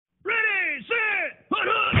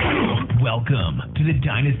Welcome to the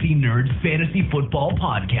Dynasty Nerds Fantasy Football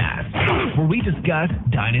Podcast, where we discuss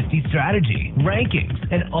Dynasty strategy, rankings,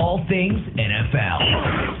 and all things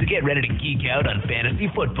NFL. So get ready to geek out on fantasy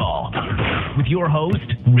football with your host,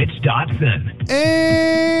 Rich Dotson.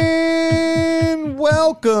 And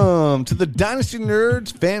welcome to the Dynasty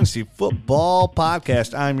Nerds Fantasy Football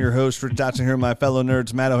Podcast. I'm your host, Rich Dotson, here with my fellow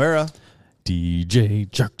nerds, Matt O'Hara.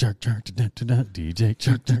 DJ Chuck DJ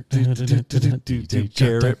Chuck DJ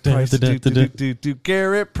Garrett Price.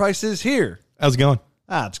 Garrett Price is here. How's it going?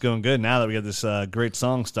 It's going good now that we got this great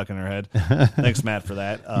song stuck in our head. Thanks, Matt, for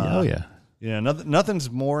that. Yeah. Nothing's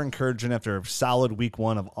more encouraging after a solid week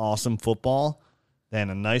one of awesome football than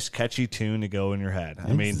a nice catchy tune to go in your head.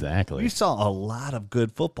 I mean, exactly. We saw a lot of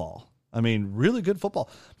good football. I mean, really good football.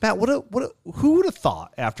 Matt, who would have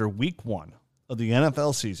thought after week one of the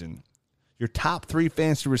NFL season, your top three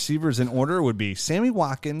fantasy receivers in order would be Sammy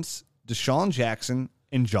Watkins, Deshaun Jackson,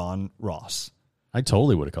 and John Ross? I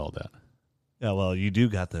totally would have called that. Yeah, well, you do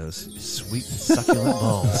got those sweet and succulent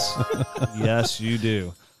balls. Yes, you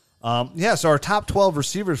do. So our top 12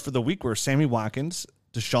 receivers for the week were Sammy Watkins,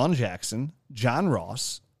 Deshaun Jackson, John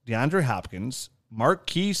Ross, DeAndre Hopkins,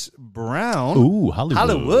 Marquise Brown. Ooh,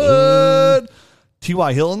 Hollywood.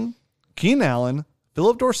 T.Y. Hilton, Keenan Allen,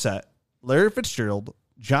 Philip Dorsett, Larry Fitzgerald,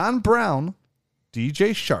 John Brown,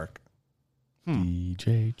 DJ Shark.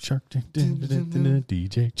 DJ Shark.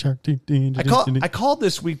 DJ Shark. I called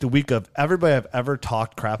this week the week of everybody I've ever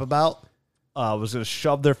talked crap about was going to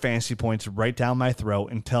shove their fantasy points right down my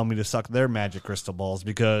throat and tell me to suck their magic crystal balls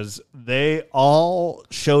because they all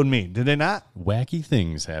showed me. Did they not? Wacky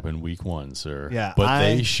things happen week one, sir. Yeah, but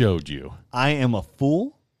they showed you. I am a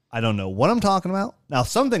fool. I don't know what I'm talking about. Now,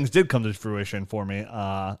 some things did come to fruition for me.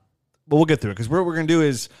 But we'll get through it because what we're going to do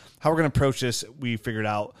is how we're going to approach this. We figured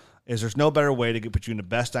out is there's no better way to put you in the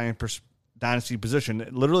best dynasty position.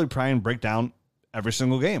 Literally try and break down every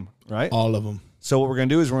single game, right? All of them. So what we're going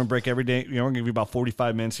to do is we're going to break every day. We're going to give you about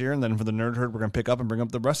 45 minutes here, and then for the Nerd Herd, we're going to pick up and bring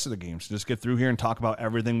up the rest of the games. So just get through here and talk about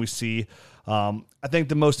everything we see. I think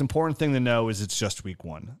the most important thing to know is it's just week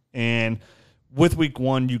one, and with week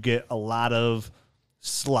one, you get a lot of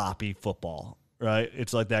sloppy football. Right,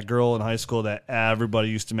 it's like that girl in high school that everybody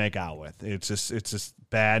used to make out with. It's just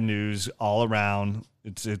bad news all around.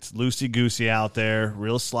 It's loosey goosey out there,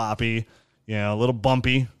 real sloppy. A little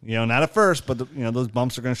bumpy. Not at first, but those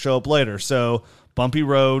bumps are going to show up later. So bumpy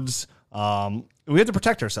roads. We have to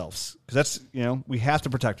protect ourselves because that's we have to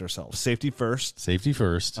protect ourselves. Safety first. Safety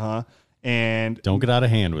first. And don't get out of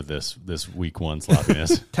hand with this week one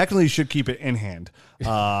sloppiness. Technically, you should keep it in hand,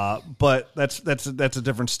 but that's a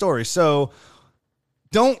different story. So.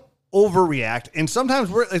 Don't overreact. And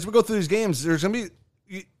sometimes as we go through these games, there's going to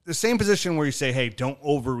be the same position where you say, hey, don't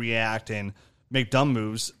overreact and make dumb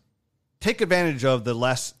moves. Take advantage of the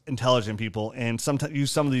less intelligent people and sometimes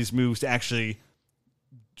use some of these moves to actually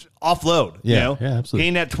offload. Yeah, absolutely.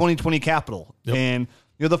 Gain that 2020 capital. Yep. And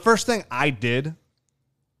the first thing I did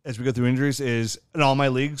as we go through injuries is in all my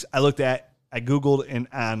leagues, I Googled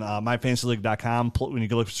on myfantasyleague.com when you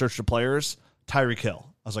go look for search for players, Tyreek Hill.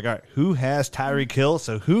 I was like, all right, who has Tyreek Hill?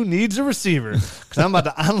 So who needs a receiver? Because I'm about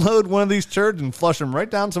to unload one of these turds and flush them right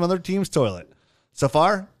down some other team's toilet. So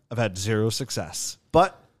far, I've had zero success.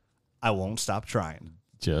 But I won't stop trying.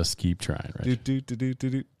 Just keep trying,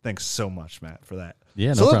 right? Thanks so much, Matt, for that.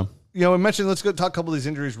 Yeah, no problem. We mentioned, let's go talk a couple of these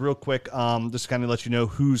injuries real quick. Just kind of let you know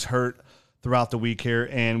who's hurt throughout the week here.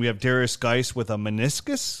 And we have Darius Geis with a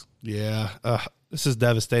meniscus. Yeah, this is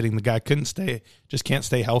devastating. The guy can't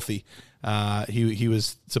stay healthy. He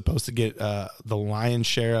was supposed to get the lion's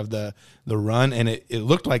share of the run, and it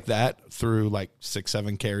looked like that through like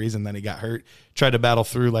 6-7 carries, and then he got hurt. Tried to battle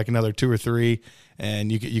through like another 2 or 3,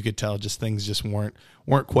 and you could tell just things just weren't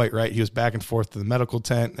quite right. He was back and forth to the medical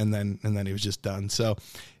tent, and then he was just done. So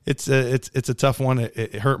it's a tough one.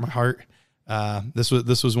 It hurt my heart. This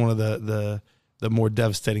was one of the more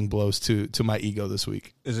devastating blows to my ego this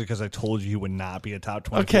week. Is it because I told you he would not be a top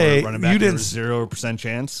 24 running back? You didn't 0%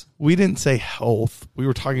 chance. We didn't say health. We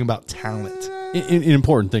were talking about talent. An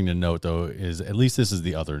important thing to note, though, is at least this is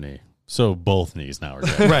the other knee. So both knees now are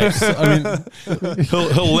dead. Right. So,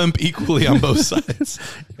 he'll limp equally on both sides.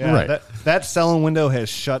 Yeah, right. That selling window has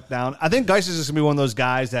shut down. I think Geis is just going to be one of those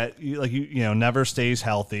guys that never stays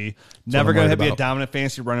healthy, never going to be a dominant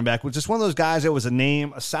fantasy running back. Was just one of those guys that was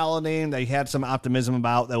a solid name that he had some optimism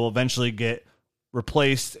about that will eventually get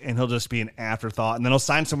replaced, and he'll just be an afterthought. And then he'll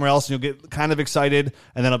sign somewhere else, and you'll get kind of excited,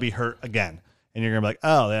 and then he'll be hurt again. And you're going to be like,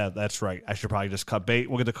 oh, yeah, that's right. I should probably just cut bait.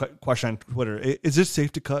 We'll get the question on Twitter. Is it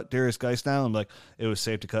safe to cut Darius Geis now? I'm like, it was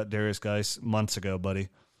safe to cut Darius Geis months ago, buddy.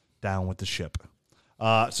 Down with the ship.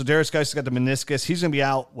 So Darius Geis has got the meniscus. He's going to be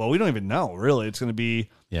out. Well, we don't even know, really. It's going to be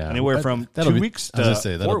anywhere from 2 weeks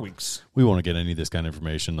to 4 weeks. We won't get any of this kind of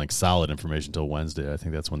information, like solid information, until Wednesday. I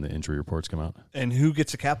think that's when the injury reports come out. And who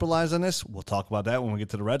gets to capitalize on this? We'll talk about that when we get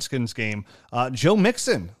to the Redskins game. Joe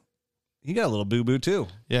Mixon. He got a little boo-boo, too.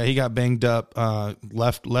 Yeah, he got banged up,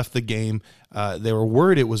 left the game. They were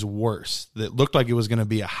worried it was worse. It looked like it was going to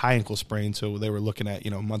be a high ankle sprain, so they were looking at,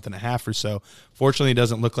 a month and a half or so. Fortunately, it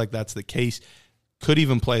doesn't look like that's the case. Could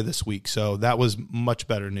even play this week, so that was much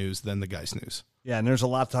better news than the Geis news. Yeah, and there's a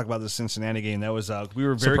lot to talk about the Cincinnati game. That was we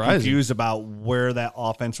were very Surprising. confused about where that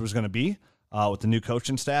offense was going to be with the new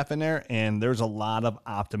coaching staff in there, and there's a lot of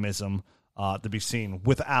optimism to be seen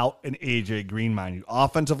without an AJ Green, mind you.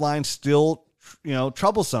 Offensive line still,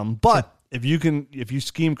 troublesome, but if you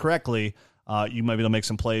scheme correctly, you might be able to make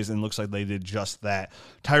some plays, and it looks like they did just that.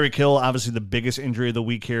 Tyreek Hill, obviously the biggest injury of the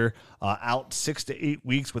week here, out 6 to 8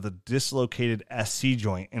 weeks with a dislocated SC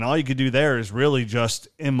joint, and all you could do there is really just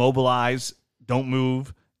immobilize, don't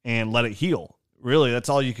move, and let it heal. Really, that's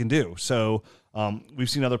all you can do. So we've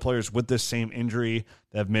seen other players with this same injury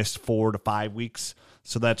that have missed 4 to 5 weeks.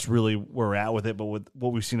 So that's really where we're at with it. But with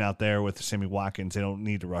what we've seen out there with Sammy Watkins, they don't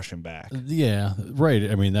need to rush him back. Yeah, right.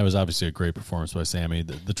 I mean, that was obviously a great performance by Sammy.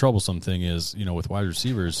 The troublesome thing is, with wide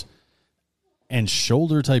receivers and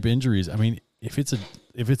shoulder type injuries, I mean, if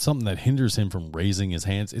it's something that hinders him from raising his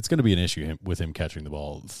hands, it's going to be an issue with him catching the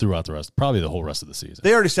ball throughout probably the whole rest of the season.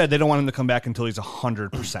 They already said they don't want him to come back until he's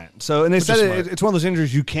 100%. So, and they said it's one of those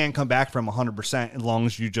injuries you can't come back from 100% as long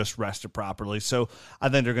as you just rest it properly. So I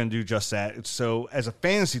think they're going to do just that. So as a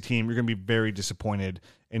fantasy team, you're going to be very disappointed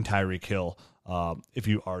in Tyreek Hill if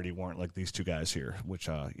you already weren't like these two guys here, which,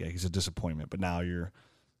 he's a disappointment. But now you're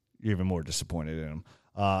even more disappointed in him.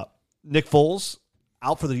 Nick Foles,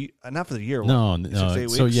 out for the not for the year. No. 6 to 8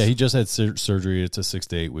 weeks? So he just had surgery. It's a 6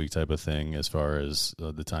 to 8 week type of thing as far as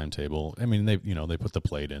the timetable. I mean, they put the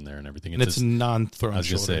plate in there and everything. And it's non-throwing. I was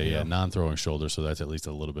shoulder. gonna say non-throwing shoulder. So that's at least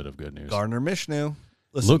a little bit of good news. Gardner Minshew.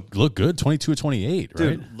 Listen, Look good, 22 of 28, right?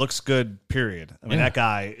 dude, looks good, period. I mean, that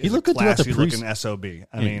guy is looked good throughout the classy-looking SOB.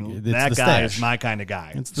 I mean, it's that the guy stash. is my kind of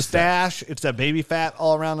guy. It's the stash. It's that baby fat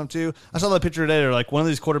all around him, too. I saw that picture today. They're like, one of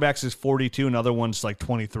these quarterbacks is 42, and another one's like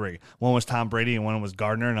 23. One was Tom Brady, and one was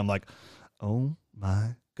Gardner, and I'm like, oh, my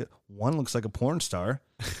God. One looks like a porn star,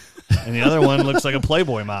 and the other one looks like a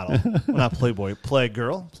Playboy model. Well, not Playboy,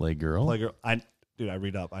 Playgirl. Playgirl. I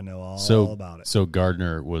read up. I know all about it. So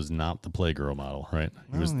Gardner was not the Playgirl model, right?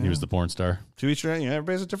 He was the porn star. To each their own,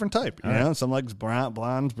 everybody's a different type. You know, some like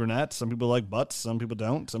blondes, brunettes. Some people like butts. Some people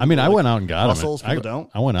don't. I mean, I went out and got muscles, him. People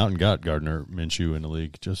don't. I went out and got Gardner Minshew in the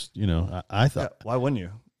league. Just I thought. Yeah, why wouldn't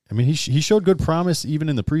you? I mean, he showed good promise even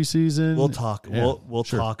in the preseason. We'll talk. Yeah, we'll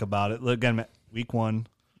sure. talk about it again. Week 1.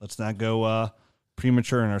 Let's not go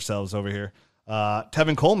premature in ourselves over here.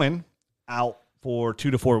 Tevin Coleman out for 2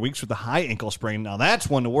 to 4 weeks with a high ankle sprain. Now that's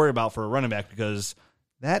one to worry about for a running back because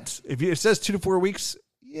it says 2 to 4 weeks.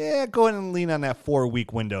 Yeah, go ahead and lean on that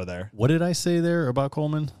 4-week window there. What did I say there about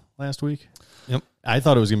Coleman last week? Yep. I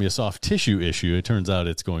thought it was going to be a soft tissue issue. It turns out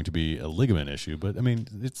it's going to be a ligament issue. But I mean,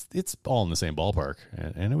 it's all in the same ballpark,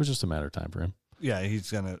 and it was just a matter of time for him. Yeah, he's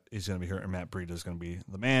gonna be hurt, and Matt Breida is gonna be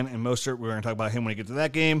the man. And Mostert, we're gonna talk about him when we get to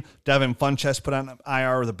that game. Devin Funchess put on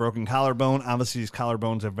IR with a broken collarbone. Obviously, his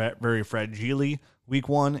collarbones are very fragile. Week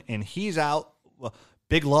 1, and he's out. Well,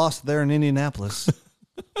 big loss there in Indianapolis.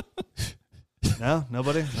 No,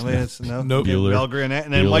 nobody. Nope. We all agree on that.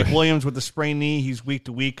 And then Bueller. Mike Williams with the sprained knee. He's week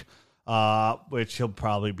to week. Which he'll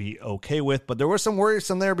probably be okay with. But there were some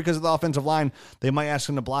worrisome there because of the offensive line. They might ask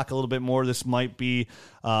him to block a little bit more. This might be,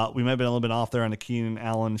 we might have been a little bit off there on the Keenan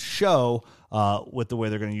Allen show with the way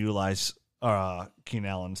they're going to utilize Keenan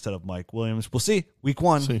Allen instead of Mike Williams. We'll see. Week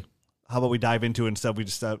 1. How about we dive into it instead? We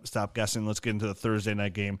just stop guessing. Let's get into the Thursday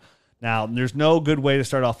night game. Now, there's no good way to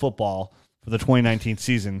start off football for the 2019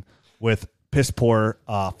 season with piss poor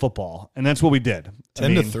football. And that's what we did.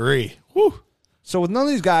 10 to 3. Whew. So with none of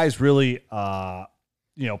these guys really,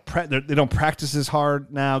 they don't practice as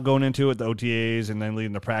hard now going into it, the OTAs, and then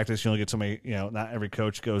leading to practice. You only get somebody, not every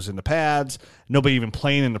coach goes into pads. Nobody even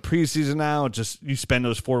playing in the preseason now. It's just you spend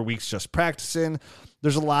those 4 weeks just practicing.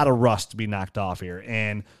 There's a lot of rust to be knocked off here.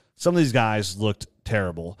 And some of these guys looked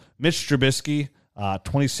terrible. Mitch Trubisky,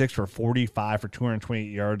 26 for 45 for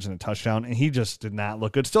 228 yards and a touchdown, and he just did not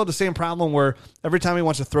look good. Still the same problem where every time he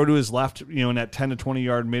wants to throw to his left, in that 10 to 20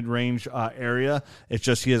 yard mid-range area, it's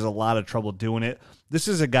just he has a lot of trouble doing it. This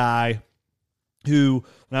is a guy who,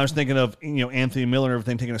 when I was thinking of Anthony Miller and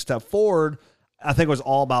everything taking a step forward, I think it was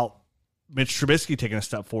all about Mitch Trubisky taking a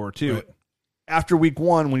step forward too. Right. after week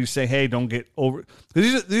one, when you say, hey, don't get over,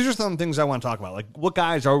 because these are some things I want to talk about. Like, what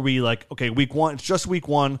guys are we like, okay, week one, it's just week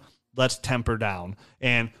one, let's temper down.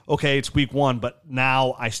 And, okay, it's week one, but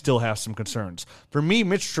now I still have some concerns. For me,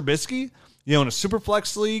 Mitch Trubisky, in a super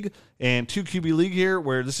flex league and 2 QB league here,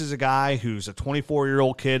 where this is a guy who's a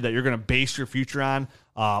 24-year-old kid that you're going to base your future on,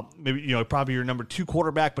 maybe, probably your number 2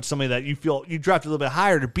 quarterback, but somebody that you feel you drafted a little bit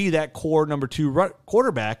higher to be that core number 2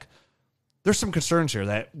 quarterback, there's some concerns here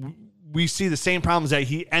that we see the same problems that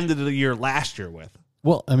he ended the year last year with.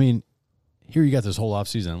 Well, I mean, here you got this whole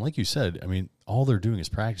offseason. And like you said, I mean, all they're doing is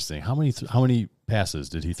practicing. How many passes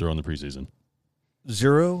did he throw in the preseason?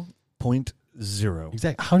 0.0.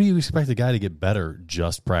 Exactly. How do you expect a guy to get better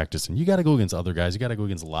just practicing? You got to go against other guys. You got to go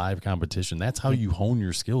against live competition. That's how you hone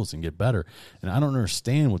your skills and get better. And I don't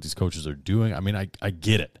understand what these coaches are doing. I mean, I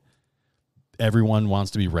get it. Everyone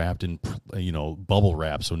wants to be wrapped in, bubble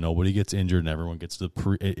wrap, so nobody gets injured and everyone gets to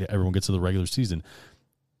the regular season.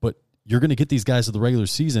 But you're going to get these guys to the regular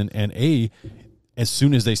season, and as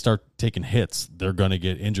soon as they start taking hits, they're going to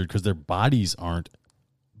get injured because their bodies aren't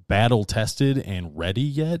battle tested and ready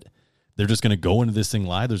yet. They're just going to go into this thing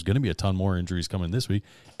live. There's going to be a ton more injuries coming this week,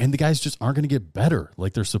 and the guys just aren't going to get better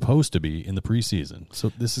like they're supposed to be in the preseason.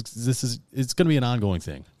 So it's going to be an ongoing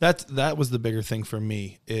thing. That was the bigger thing for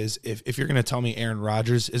me is if you're going to tell me Aaron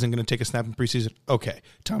Rodgers isn't going to take a snap in preseason, okay.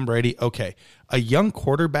 Tom Brady, okay. A young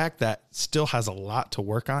quarterback that still has a lot to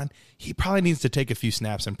work on, he probably needs to take a few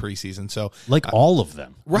snaps in preseason. So all of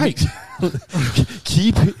them, right?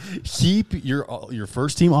 keep your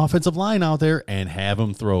first team offensive line out there and have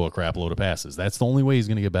him throw a crap load of passes. That's the only way he's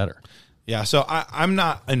going to get better. Yeah, so I'm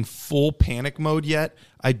not in full panic mode yet.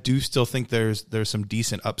 I do still think there's some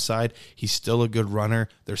decent upside. He's still a good runner.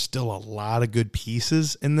 There's still a lot of good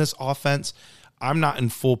pieces in this offense. I'm not in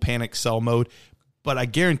full panic sell mode, but I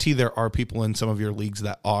guarantee there are people in some of your leagues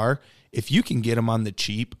that are. If you can get him on the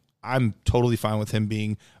cheap, I'm totally fine with him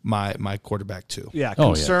being my quarterback too. Yeah,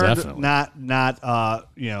 concerned, definitely.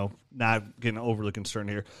 not getting overly concerned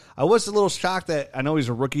here. I was a little shocked that I know he's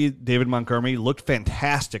a rookie. David Montgomery looked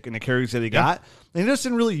fantastic in the carries that he got, and he just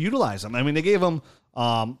didn't really utilize them. I mean, they gave him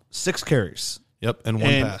 6 carries. Yep, and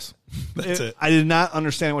 1 pass. That's it. I did not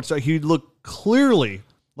understand what he looked clearly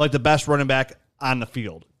like the best running back on the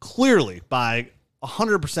field, clearly by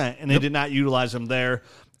 100%, and they did not utilize him there.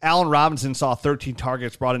 Allen Robinson saw 13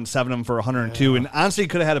 targets, brought in 7 of them for 102, and honestly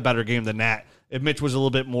could have had a better game than that if Mitch was a little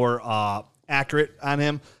bit more accurate on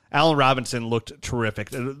him. Allen Robinson looked terrific.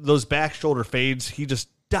 Those back shoulder fades, he just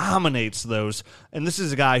dominates those, and this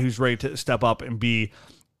is a guy who's ready to step up and be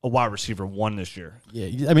a wide receiver 1 this year.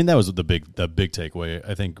 Yeah, I mean, that was the big takeaway.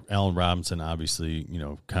 I think Allen Robinson obviously,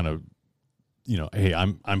 kind of, hey,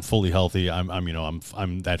 I'm fully healthy. I'm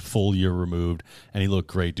that full year removed, and he looked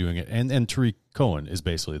great doing it. And Tariq Cohen is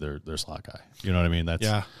basically their slot guy. You know what I mean?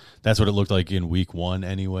 That's what it looked like in week 1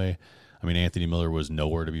 anyway. I mean, Anthony Miller was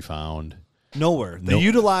nowhere to be found. Nowhere. They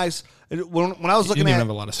utilize when I was looking he didn't at have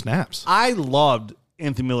a lot of snaps. I loved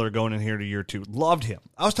Anthony Miller going in here to year 2. Loved him.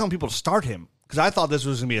 I was telling people to start him because I thought this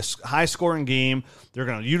was going to be a high-scoring game. They're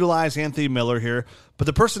going to utilize Anthony Miller here, but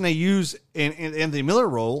the person they use in Anthony Miller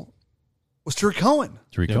role was Tariq Cohen.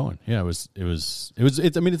 Cohen. Yeah, it was. I mean,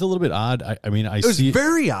 it's a little bit odd. It was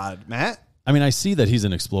very odd, Matt. I mean, I see that he's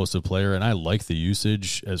an explosive player, and I like the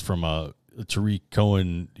usage as from a Tariq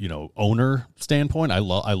Cohen, owner standpoint. I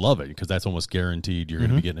love it because that's almost guaranteed. You're going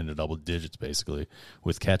to be getting into double digits basically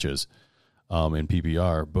with catches in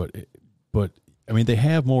PPR. But I mean, they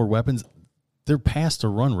have more weapons. Their pass to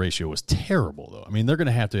run ratio was terrible, though. I mean, they're going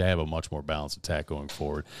to have a much more balanced attack going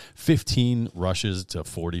forward. 15 rushes to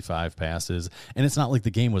 45 passes, and it's not like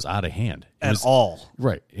the game was out of hand At all.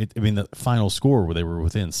 Right. The final score where they were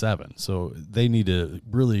within 7. So they need to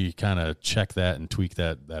really kind of check that and tweak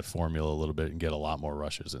that formula a little bit and get a lot more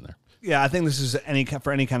rushes in there. Yeah, I think this is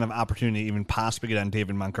for any kind of opportunity, even possibly get on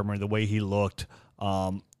David Montgomery, the way he looked.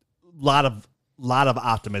 Lot of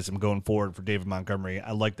optimism going forward for David Montgomery.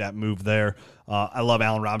 I like that move there. I love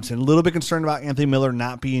Allen Robinson. A little bit concerned about Anthony Miller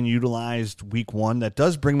not being utilized week 1. That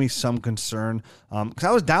does bring me some concern because I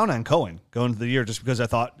was down on Cohen going into the year just because I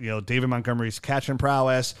thought, David Montgomery's catching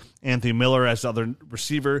prowess, Anthony Miller as the other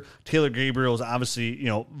receiver, Taylor Gabriel is obviously,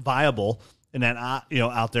 viable in that,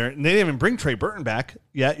 out there. And they didn't even bring Trey Burton back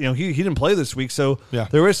yet. He didn't play this week. So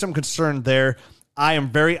there is some concern there. I am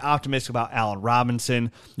very optimistic about Allen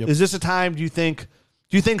Robinson. Yep. Is this a time, do you think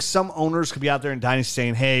some owners could be out there in Dynasty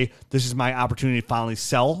saying, hey, this is my opportunity to finally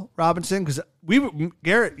sell Robinson? Because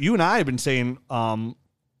Garrett, you and I have been saying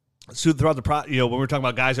throughout when we were talking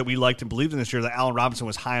about guys that we liked and believed in this year, that Allen Robinson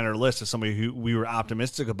was high on our list as somebody who we were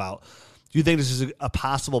optimistic about. Do you think this is a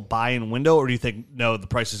possible buy-in window, or do you think, no, the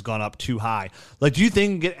price has gone up too high? Like, do you think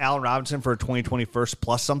you can get Allen Robinson for a 2020 first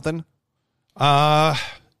plus something?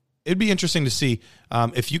 It'd be interesting to see.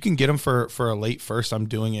 If you can get him for a late first, I'm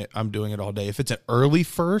doing it all day. If it's an early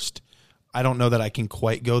first, I don't know that I can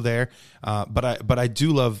quite go there. But I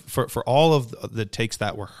do love, for all of the takes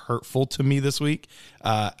that were hurtful to me this week,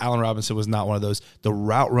 Allen Robinson was not one of those. The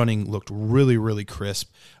route running looked really, really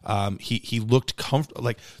crisp. He looked comfortable.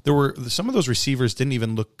 Like, there were some of those receivers didn't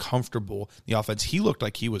even look comfortable in the offense. He looked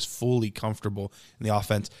like he was fully comfortable in the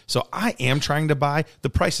offense. So I am trying to buy. The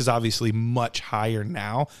price is obviously much higher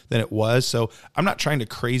now than it was. So I'm not trying to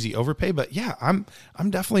crazy overpay, but yeah, I'm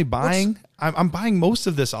definitely buying. I'm buying most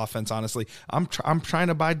of this offense, honestly. I'm trying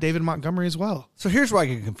to buy David Montgomery as well. So here's where I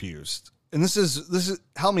get confused. And this is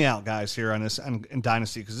help me out, guys, here on this in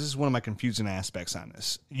Dynasty, because this is one of my confusing aspects on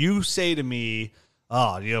this. You say to me,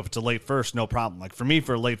 oh, if it's a late first, no problem. Like, for me,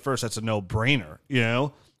 for a late first, that's a no-brainer,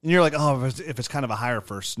 And you're like, oh, if it's kind of a higher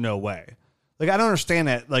first, no way. Like, I don't understand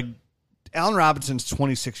that. Like, Allen Robinson's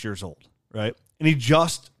 26 years old, right? And he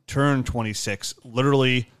just turned 26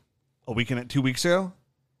 literally 2 weeks ago.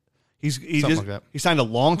 He signed a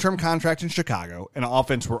long-term contract in Chicago, an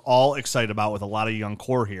offense we're all excited about with a lot of young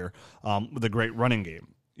core here, with a great running game.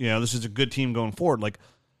 This is a good team going forward. Like,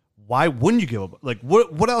 why wouldn't you give up? Like,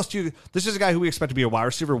 what else do you? This is a guy who we expect to be a wide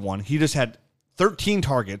receiver one. He just had 13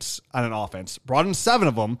 targets on an offense, brought in 7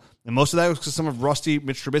 of them, and most of that was because some of rusty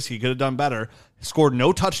Mitch Trubisky could have done better. Scored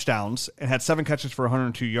no touchdowns and had 7 catches for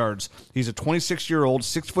 102 yards. He's a 26-year-old,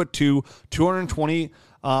 6'2", 220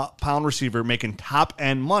 pound receiver making top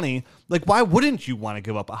end money. Like, why wouldn't you want to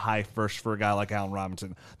give up a high first for a guy like Allen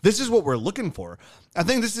Robinson? This is what we're looking for. I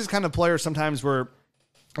think this is kind of player sometimes where,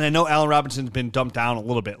 and I know Allen Robinson's been dumped down a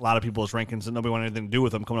little bit. A lot of people's rankings and nobody wanted anything to do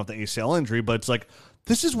with him coming off the ACL injury, but it's like,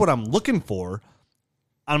 this is what I'm looking for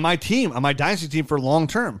on my team, on my dynasty team for long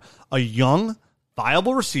term. A young,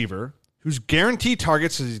 viable receiver who's guaranteed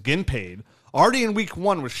targets because he's getting paid. Already in week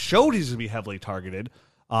 1 was showed he's going to be heavily targeted.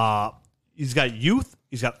 He's got youth.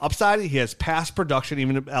 He's got upside. He has past production,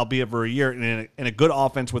 even albeit for a year, and a good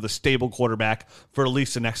offense with a stable quarterback for at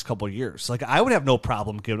least the next couple of years. Like, I would have no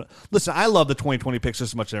problem giving. Listen, I love the 2020 picks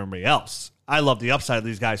just as much as everybody else. I love the upside of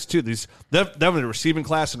these guys too. Definitely the receiving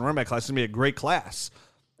class and running back class is going to be a great class.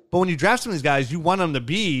 But when you draft some of these guys, you want them to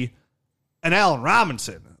be an Allen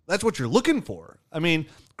Robinson. That's what you're looking for. I mean,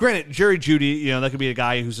 granted, Jerry Jeudy, that could be a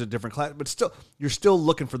guy who's a different class, but still, you're still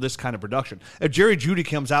looking for this kind of production. If Jerry Jeudy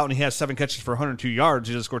comes out and he has 7 catches for 102 yards,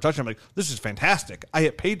 he doesn't score a touchdown, I'm like, this is fantastic. I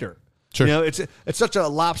hit pay dirt. Sure. It's such a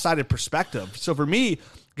lopsided perspective. So for me,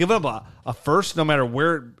 giving up a first, no matter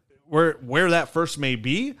where that first may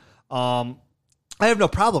be, I have no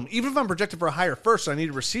problem. Even if I'm projected for a higher first, so I need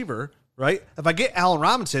a receiver, right? If I get Allen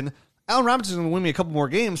Robinson's going to win me a couple more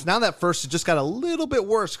games. Now that first has just got a little bit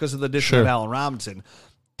worse because of the addition of Allen Robinson.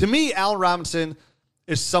 To me, Allen Robinson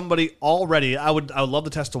is somebody already. I would love to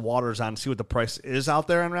test the waters on, see what the price is out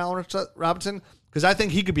there on Allen Robinson, because I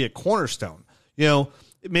think he could be a cornerstone.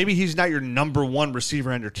 Maybe he's not your number 1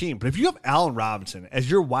 receiver on your team, but if you have Allen Robinson as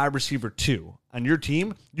your wide receiver 2 on your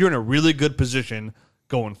team, you're in a really good position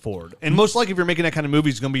going forward. And most likely, if you're making that kind of move,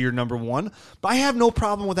 he's going to be your number 1. But I have no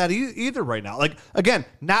problem with that either right now. Like, again,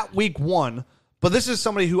 not week 1, but this is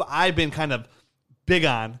somebody who I've been kind of big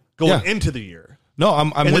on going into the year. No,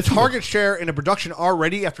 I'm and with the target share and the production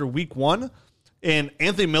already after week 1, and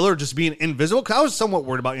Anthony Miller just being invisible. Because I was somewhat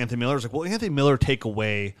worried about Anthony Miller. I was like, will Anthony Miller take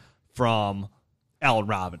away from Allen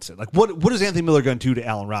Robinson? Like, what is Anthony Miller going to do to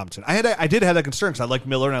Allen Robinson? I did have that concern because I like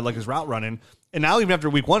Miller and I like his route running. And now even after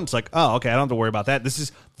week 1, it's like, oh, okay, I don't have to worry about that. This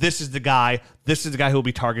is the guy. This is the guy who will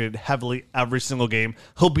be targeted heavily every single game.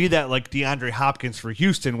 He'll be that like DeAndre Hopkins for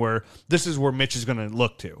Houston, where this is where Mitch is going to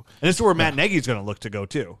look to, and this is where Matt Nagy is going to look to go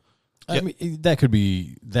too. I mean, that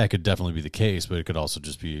could definitely be the case, but it could also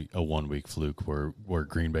just be a 1-week fluke where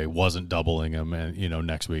Green Bay wasn't doubling him, and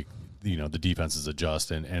next week, the defenses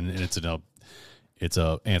adjust, and it's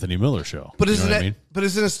a Anthony Miller show. But isn't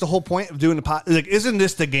this the whole point of doing the like? Isn't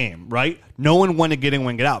this the game, right? Knowing when to get in,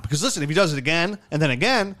 when to get out. Because listen, if he does it again and then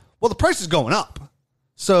again, well, the price is going up.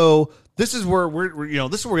 So this is where we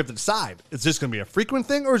have to decide: is this going to be a frequent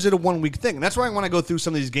thing or is it a 1-week thing? And that's why I want to go through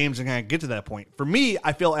some of these games and kind of get to that point. For me,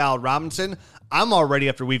 I feel Allen Robinson. I'm already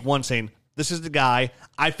after week 1 saying this is the guy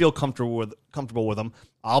I feel comfortable with him,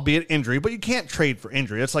 albeit injury. But you can't trade for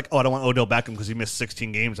injury. It's like, oh, I don't want Odell Beckham because he missed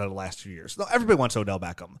 16 games out of the last 2 years. No, everybody wants Odell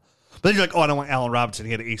Beckham. But then you're like, oh, I don't want Allen Robinson.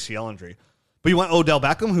 He had an ACL injury. But you want Odell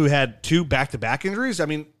Beckham, who had 2 back-to-back injuries? I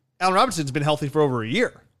mean, Allen Robinson's been healthy for over a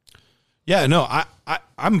year. Yeah, no,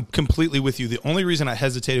 I'm completely with you. The only reason I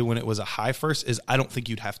hesitated when it was a high first is I don't think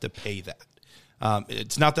you'd have to pay that.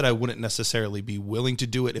 It's not that I wouldn't necessarily be willing to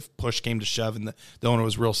do it if push came to shove and the owner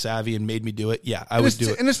was real savvy and made me do it. Yeah, I would do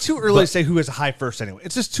it. And it's too early to say who has a high first anyway.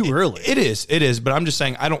 It's just too early. It is. But I'm just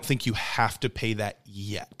saying I don't think you have to pay that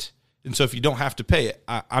yet. And so if you don't have to pay it,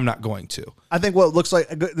 I'm not going to. I think what looks like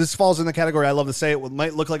this falls in the category I love to say it. What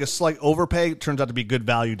might look like a slight overpay turns out to be good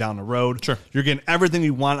value down the road. Sure. You're getting everything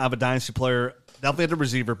you want out of a dynasty player. Definitely at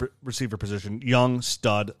the receiver position. Young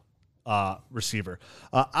stud receiver.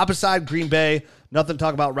 Opposite side, Green Bay. Nothing to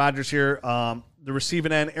talk about Rodgers here. The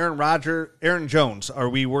receiving end, Aaron Jones. Are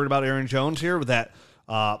we worried about Aaron Jones here with that?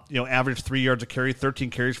 Average 3 yards a carry, 13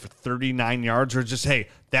 carries for 39 yards, or just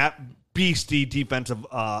that beastie defensive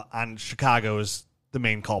on Chicago is the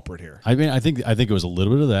main culprit here. I mean, I think it was a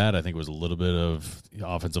little bit of that. I think it was a little bit of the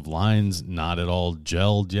offensive lines not at all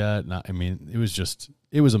gelled yet.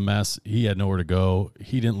 It was a mess. He had nowhere to go.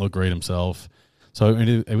 He didn't look great himself. So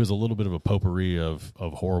it was a little bit of a potpourri of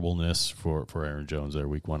horribleness for Aaron Jones there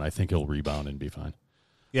week 1. I think he'll rebound and be fine.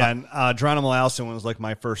 Yeah, and Geronimo Allison was like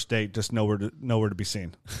my first date, just nowhere to be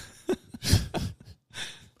seen.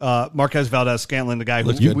 Marquez Valdez-Scantling, the guy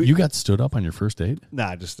who you got stood up on your first date?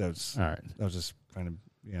 Nah, that was all right. I was just trying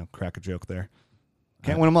to crack a joke there.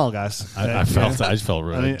 Can't win them all, guys. I felt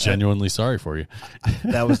really genuinely sorry for you.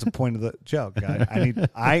 That was the point of the joke.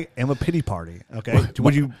 I am a pity party. Okay,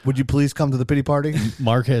 would you please come to the pity party?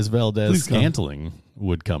 Marquez Valdez-Scantling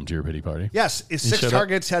would come to your pity party. Yes, his 6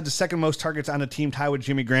 targets, had the second most targets on the team, tied with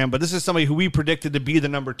Jimmy Graham. But this is somebody who we predicted to be the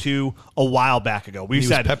number 2 a while back ago. We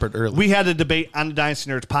said was peppered early. We had a debate on the Dynasty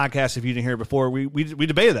Nerds podcast. If you didn't hear it before, we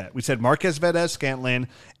debated that. We said Marquez Valdez-Scantling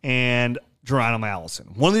and Geronimo Allison.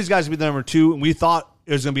 One of these guys would be the number 2, and we thought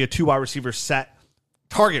it was going to be a 2 wide receiver set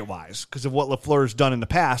target-wise because of what LaFleur has done in the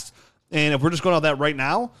past. And if we're just going on that right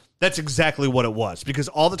now, that's exactly what it was because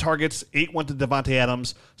all the targets, 8 went to Devontae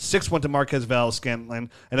Adams, 6 went to Marquez Valdez-Scantling,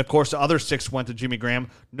 and, of course, the other 6 went to Jimmy Graham.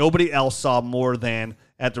 Nobody else saw more than,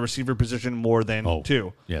 at the receiver position, more than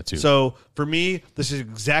 2. Yeah, 2. So, for me, this is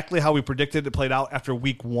exactly how we predicted it played out after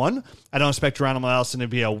week 1. I don't expect Geronimo Allison to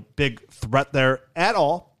be a big threat there at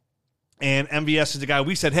all. And MVS is the guy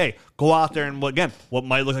we said, hey, go out there and, again, what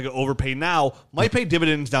might look like an overpay now might pay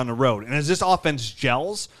dividends down the road. And as this offense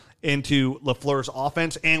gels into LaFleur's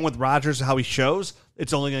offense and with Rodgers, how he shows,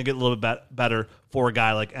 it's only going to get a little bit better for a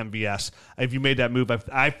guy like MVS. If you made that move,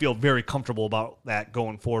 I feel very comfortable about that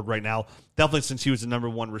going forward right now. Definitely since he was the number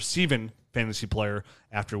 1 receiving fantasy player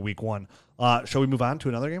after week 1. Shall we move on to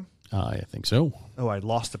another game? I think so. Oh, I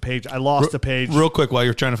lost the page. the page. Real quick, while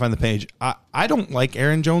you're trying to find the page, I don't like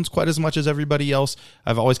Aaron Jones quite as much as everybody else.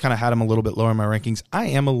 I've always kind of had him a little bit lower in my rankings. I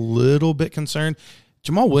am a little bit concerned.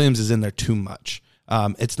 Jamal Williams is in there too much.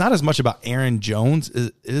 It's not as much about Aaron Jones.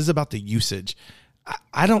 It is about the usage.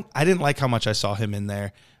 I didn't like how much I saw him in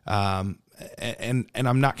there. And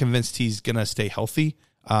I'm not convinced he's going to stay healthy.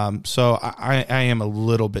 So I am a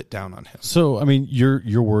little bit down on him. So, I mean,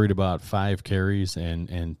 you're worried about 5 carries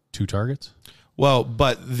and 2 targets? Well,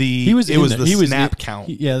 but the snap count.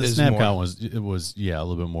 The snap count was a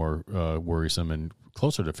little bit more worrisome and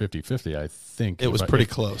closer to 50-50, I think. It was pretty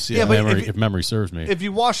close. Yeah, but if memory serves me. If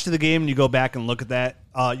you watch the game and you go back and look at that,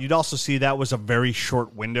 you'd also see that was a very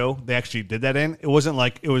short window they actually did that in. It wasn't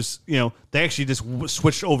like it was, they actually just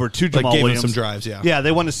switched over to Jamal gave Williams. Him some drives, yeah. Yeah,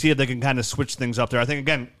 they want to see if they can kind of switch things up there. I think,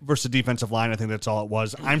 again, versus the defensive line, I think that's all it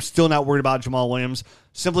was. I'm still not worried about Jamal Williams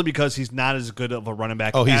simply because he's not as good of a running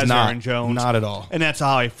back as Aaron Jones. Not at all. And that's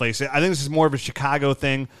how I face it. I think this is more of a Chicago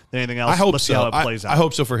thing than anything else. I hope Let's so. see how it plays out. I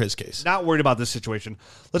hope so for his case. Not worried about this situation.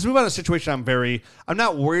 Let's move on to a situation I'm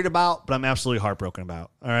not worried about, but I'm absolutely heartbroken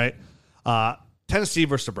about. All right. Tennessee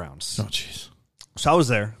versus the Browns. Oh, jeez. So I was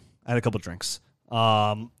there. I had a couple drinks.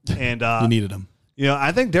 And you needed them.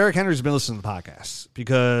 I think Derrick Henry's been listening to the podcast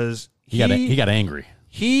because he got angry.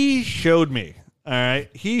 He showed me. All right.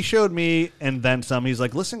 He showed me and then some. He's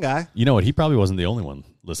like, listen, guy. You know what? He probably wasn't the only one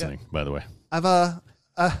listening, by the way.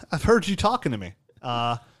 I've heard you talking to me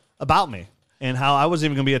about me and how I wasn't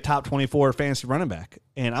even going to be a top 24 fantasy running back.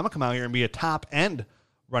 And I'm going to come out here and be a top end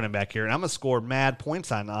running back here. And I'm going to score mad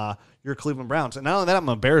points on your Cleveland Browns. And not only that, I'm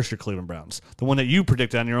going to embarrass your Cleveland Browns, the one that you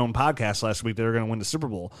predicted on your own podcast last week that they're going to win the Super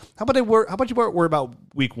Bowl. How about you worry about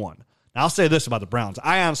week 1? Now, I'll say this about the Browns.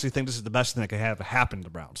 I honestly think this is the best thing that could have happened to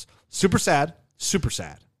the Browns. Super sad. Super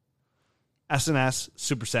sad. SNS,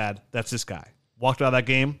 super sad. That's this guy. Walked out of that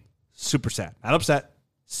game, super sad. Not upset,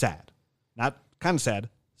 sad. Not kind of sad,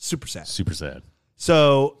 super sad. Super sad.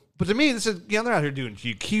 So, but to me, this is, they're out here doing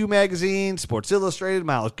GQ magazine, Sports Illustrated,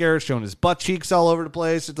 Myles Garrett showing his butt cheeks all over the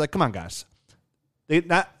place. It's like, come on, guys. They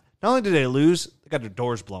not only did they lose, they got their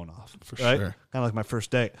doors blown off. For right? sure. Kind of like my first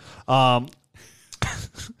date.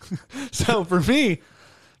 So for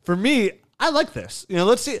me, I like this.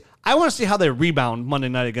 Let's see. I want to see how they rebound Monday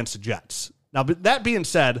night against the Jets. Now, but that being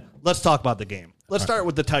said, let's talk about the game. Let's start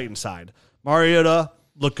with the Titans side. Mariota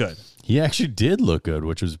looked good. He actually did look good,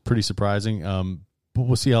 which was pretty surprising. But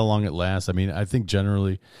we'll see how long it lasts. I mean, I think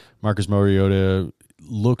generally Marcus Mariota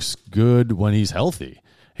looks good when he's healthy.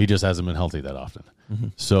 He just hasn't been healthy that often. Mm-hmm.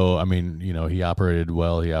 So, I mean, he operated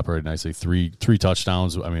well. He operated nicely. Three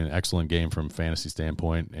touchdowns. I mean, an excellent game from a fantasy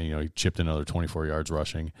standpoint. And, he chipped in another 24 yards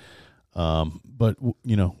rushing. But,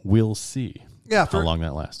 we'll see. Yeah, how long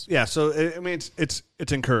that lasts. Yeah, so I mean, it's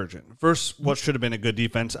encouraging. First, what should have been a good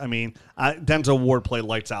defense. I mean, Denzel Ward played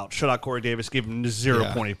lights out. Shut out Corey Davis, gave him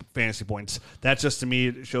 0 fantasy points. That just to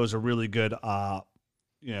me shows a really good,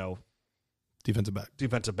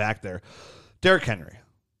 defensive back there. Derrick Henry.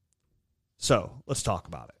 So let's talk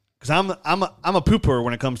about it because I'm a pooper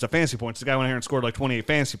when it comes to fantasy points. The guy went here and scored like 28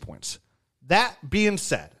 fantasy points. That being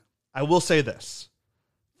said, I will say this: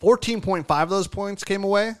 14.5 of those points came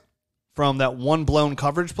away from that one blown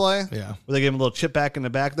coverage play, where they gave him a little chip back in the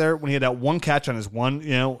back there when he had that one catch on his one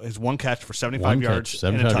catch for 75 yards,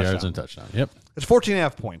 75 yards and a touchdown. Yep, it's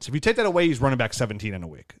 14.5 points. If you take that away, he's running back 17 in a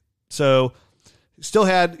week. So he still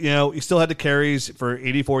had the carries for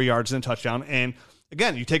 84 yards and a touchdown. And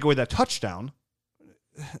again, you take away that touchdown.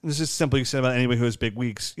 This is simply said about anybody who has big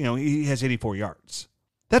weeks. He has 84 yards.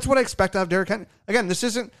 That's what I expect out of Derrick Henry. Again, this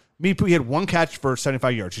isn't me. He had one catch for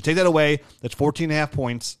 75 yards. You take that away, that's 14.5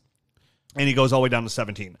 points. And he goes all the way down to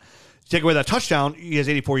 17. Take away that touchdown, he has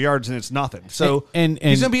 84 yards, and it's nothing. So and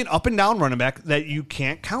he's going to be an up and down running back that you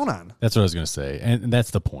can't count on. That's what I was going to say, and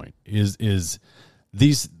that's the point. Is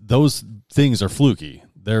those things are fluky.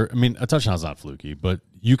 A touchdown's not fluky, but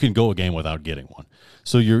you can go a game without getting one.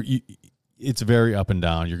 So it's very up and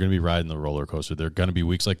down. You're going to be riding the roller coaster. There are going to be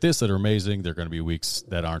weeks like this that are amazing. There are going to be weeks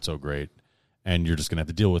that aren't so great. And you're just going to have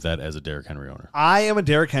to deal with that as a Derrick Henry owner. I am a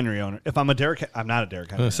Derrick Henry owner. I'm not a Derrick Henry I'm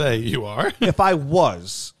going owner. to say you are. If I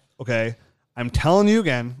was, okay, I'm telling you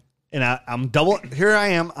again, and I'm doubling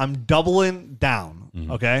down,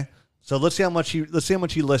 okay? So let's see how much he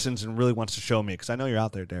listens and really wants to show me, because I know you're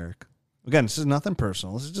out there, Derrick. Again, this is nothing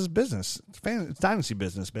personal. This is just business. It's dynasty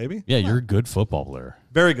business, baby. Yeah, you're a good football player.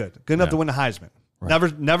 Very good. Good enough to win the Heisman.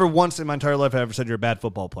 Right. Never once in my entire life have I ever said you're a bad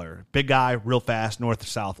football player. Big guy, real fast, north to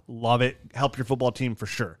south. Love it. Help your football team for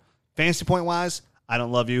sure. Fantasy point wise, I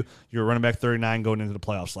don't love you. You're a running back 39 going into the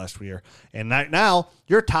playoffs last year. And right now,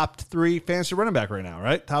 you're a top 3 fantasy running back right now,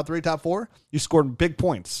 right? Top 3, top 4. You scored big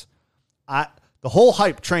points. The whole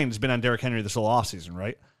hype train has been on Derrick Henry this whole offseason,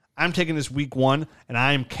 right? I'm taking this week 1, and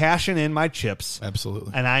I am cashing in my chips.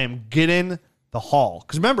 Absolutely. And I am getting the haul.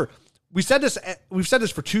 Because remember, we've said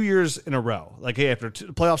this for 2 years in a row. Like, hey, after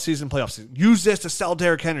playoff season, use this to sell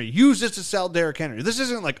Derrick Henry. Use this to sell Derrick Henry. This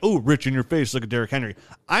isn't like, oh, Rich, in your face, look at Derrick Henry.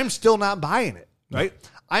 I'm still not buying it, right? No.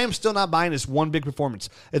 I am still not buying this one big performance.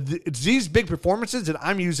 It's these big performances that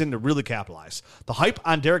I'm using to really capitalize. The hype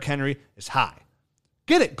on Derrick Henry is high.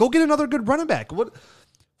 Get it. Go get another good running back.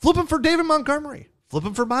 Flip him for David Montgomery. Flip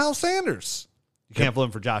him for Miles Sanders. You can't flip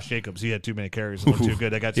him for Josh Jacobs. He had too many carries. He looked too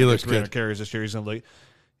good. I got 300 carries this year. He's going to be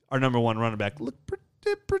our number 1 running back. Look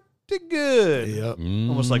pretty good. Yep.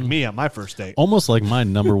 Almost like me on my first date. Almost like my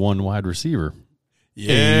number 1 wide receiver.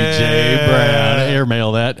 Yeah. AJ Brown.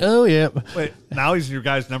 Airmail that. Oh, yeah. Wait, now he's your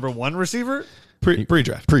guy's number 1 receiver?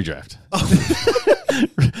 Pre-draft. Pre-draft.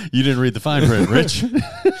 You didn't read the fine print, Rich.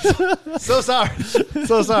 So sorry.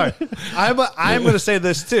 I'm going to say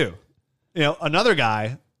this too. Another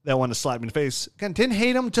guy that wanted to slap me in the face, again, didn't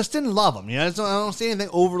hate him, just didn't love him. I don't see anything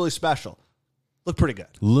overly special. Looked pretty good.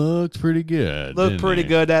 Looked pretty good.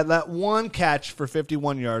 That one catch for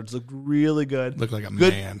 51 yards looked really good. Looked like a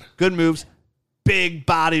man. Good moves. Big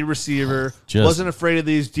body receiver. Wasn't afraid of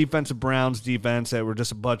these defensive Browns defense that were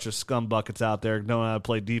just a bunch of scum buckets out there. Don't know how to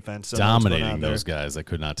play defense. So dominating those guys that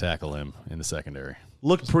could not tackle him in the secondary.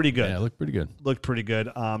 Looked pretty good. Yeah, looked pretty good.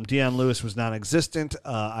 Deion Lewis was non-existent.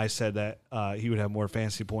 I said that he would have more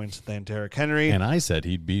fantasy points than Derrick Henry. And I said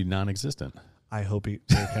he'd be non-existent. I hope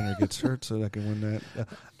Derrick Henry gets hurt so that I can win that.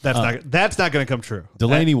 That's not going to come true.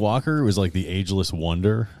 Delaney Walker was like the ageless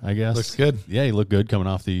wonder, I guess. Looks good. Yeah, he looked good coming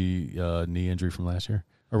off the knee injury from last year.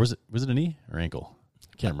 Or was it a knee or ankle?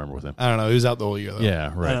 I can't remember with him. I don't know. He was out the whole year, though.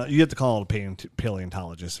 Yeah, right. You have to call a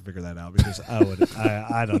paleontologist to figure that out because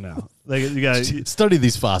I don't know. You got to study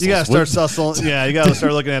these fossils. You got to start sussing. Yeah, you got to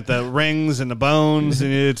start looking at the rings and the bones,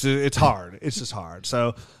 and it's hard. It's just hard.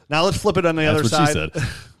 So now let's flip it on the other side. She said.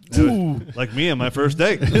 Like me on my first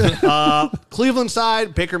date. Cleveland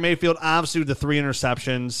side, Baker Mayfield, obviously with the 3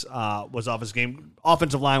 interceptions, was off his game.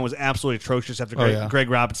 Offensive line was absolutely atrocious after Greg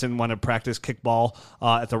Robinson wanted to practice kickball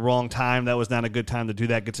at the wrong time. That was not a good time to do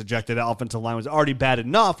that. Gets ejected. The offensive line was already bad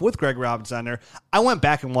enough with Greg Robinson on there. I went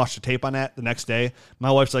back and watched the tape on that the next day.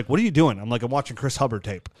 My wife's like, what are you doing? I'm like, I'm watching Chris Hubbard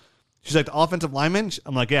tape. She's like, the offensive lineman?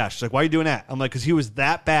 I'm like, yeah. She's like, why are you doing that? I'm like, because he was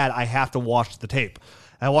that bad, I have to watch the tape.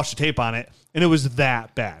 I watched the tape on it, and it was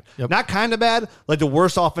that bad. Yep. Not kind of bad, like the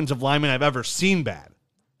worst offensive lineman I've ever seen bad.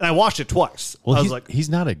 And I watched it twice. Well, I was like, he's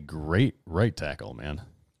not a great right tackle, man.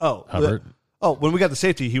 Oh, Hubbard. When we got the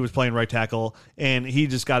safety, he was playing right tackle, and he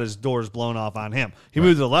just got his doors blown off on him. He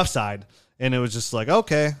moved to the left side, and it was just like,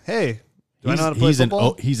 okay, hey, I know how to play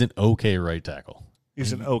football? He's an okay right tackle.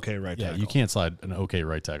 He's an okay right tackle. Yeah, you can't slide an okay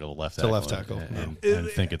right tackle to left tackle, and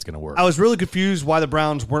think it's going to work. I was really confused why the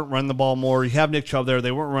Browns weren't running the ball more. You have Nick Chubb there.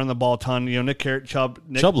 They weren't running the ball a ton. Nick Chubb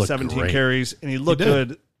 17 great. carries, and he looked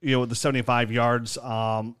good, with the 75 yards.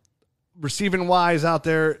 Receiving wise out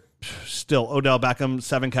there, still Odell Beckham,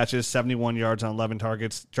 7 catches, 71 yards on 11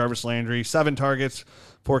 targets. Jarvis Landry, 7 targets,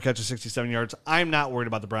 4 catches, 67 yards. I'm not worried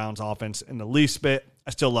about the Browns offense in the least bit.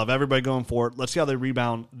 I still love everybody going for it. Let's see how they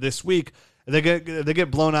rebound this week. If they get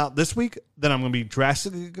blown out this week, then I'm going to be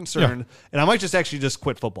drastically concerned, and I might just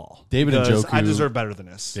quit football. David Njoku, I deserve better than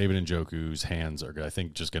this. David Njoku's hands are, I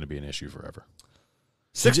think, just going to be an issue forever.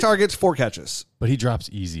 6 targets, 4 catches. But he drops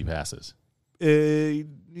easy passes.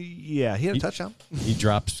 Yeah, he had a touchdown. He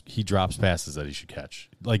drops passes that he should catch,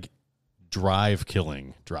 like drive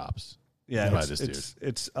killing drops. Yeah,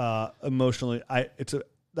 it's emotionally.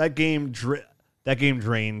 That game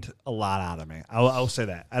drained a lot out of me. I will say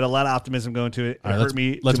that. I had a lot of optimism going to it. It hurt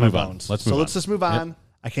me to my bones. Let's just move on. Yep.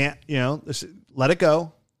 I can't, let it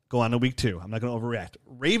go. Go on to week 2. I'm not going to overreact.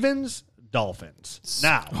 Ravens, Dolphins.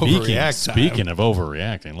 Now, speaking of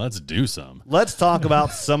overreacting, let's do some. Let's talk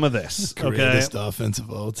about some of this. Greatest offense of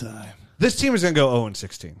all time. This team is going to go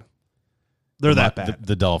 0-16. They're that bad.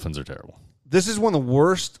 The Dolphins are terrible. This is one of the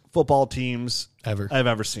worst football teams I've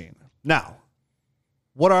ever seen. Now,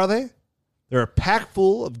 what are they? They're a pack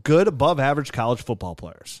full of good, above-average college football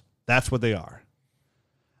players. That's what they are.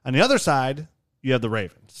 On the other side, you have the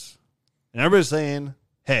Ravens. And everybody's saying,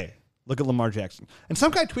 hey, look at Lamar Jackson. And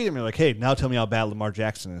some guy tweeted me like, hey, now tell me how bad Lamar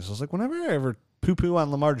Jackson is. I was like, whenever I ever poo-poo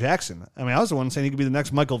on Lamar Jackson. I mean, I was the one saying he could be the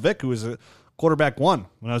next Michael Vick, who was a quarterback 1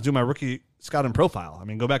 when I was doing my rookie scouting profile. I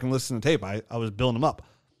mean, go back and listen to the tape. I was building him up.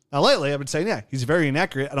 Now, lately, I've been saying, yeah, he's very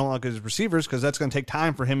inaccurate. I don't like his receivers because that's going to take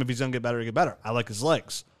time for him if he's going to get better to get better. I like his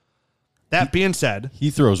legs. That being said, he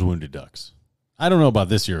throws wounded ducks. I don't know about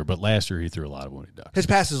this year, but last year he threw a lot of wounded ducks. His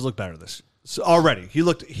passes look better this so already. He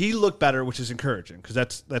looked better, which is encouraging because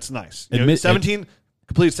that's nice.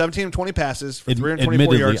 Completed 17 of 20 passes for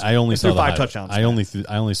 324 yards. I only saw 5 touchdowns. I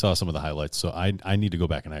only saw some of the highlights, so I need to go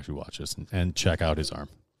back and actually watch this and check out his arm.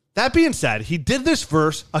 That being said, he did this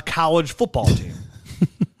versus a college football team.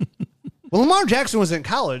 When Lamar Jackson was in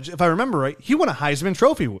college, if I remember right, he won a Heisman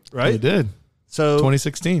Trophy, right? He did. So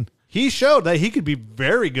 2016. He showed that he could be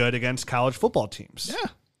very good against college football teams. Yeah.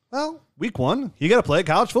 Well, week 1, you got to play a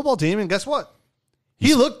college football team, and guess what?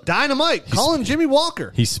 He looked dynamite. Calling Jimmy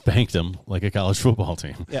Walker. He spanked him like a college football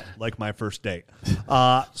team. Yeah, like my first date.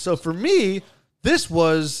 So for me, this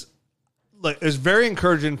was very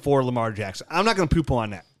encouraging for Lamar Jackson. I'm not going to poop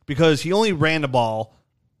on that because he only ran the ball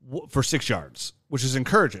for 6 yards, which is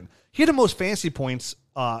encouraging. He had the most fantasy points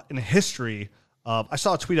in history. I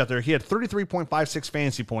saw a tweet out there. He had 33.56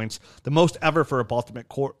 fantasy points, the most ever for a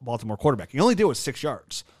Baltimore quarterback. He only did it with 6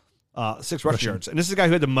 yards, 6 rushing yards. And this is a guy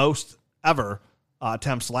who had the most ever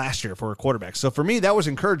attempts last year for a quarterback. So for me, that was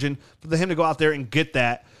encouraging for him to go out there and get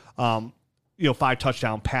that, 5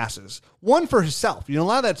 touchdown passes. One for himself. A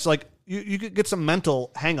lot of that's like you could get some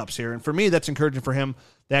mental hangups here. And for me, that's encouraging for him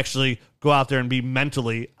to actually go out there and be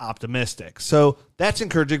mentally optimistic. So that's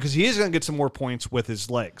encouraging because he is going to get some more points with his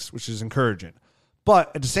legs, which is encouraging.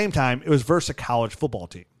 But at the same time, it was versus a college football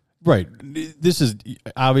team. Right. This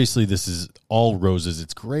is all roses.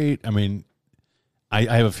 It's great. I mean, I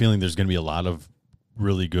have a feeling there's going to be a lot of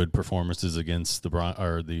really good performances against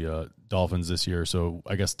the Dolphins this year. So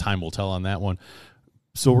I guess time will tell on that one.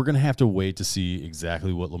 So we're going to have to wait to see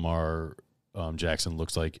exactly what Lamar Jackson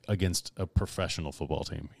looks like against a professional football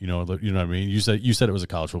team. You know what I mean? You said it was a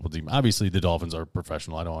college football team. Obviously, the Dolphins are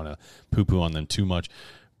professional. I don't want to poo-poo on them too much,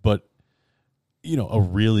 but a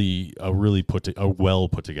well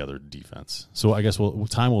put together defense. So I guess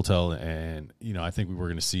time will tell, and I think we're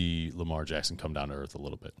going to see Lamar Jackson come down to earth a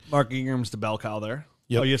little bit. Mark Ingram's the bell cow there.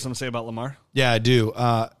 Yep. Oh, you have something to say about Lamar? Yeah, I do.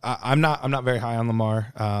 I'm not very high on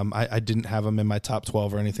Lamar. I didn't have him in my top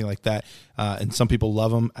 12 or anything like that. And some people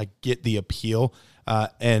love him. I get the appeal.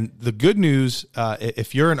 And the good news,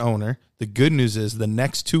 if you're an owner, the good news is the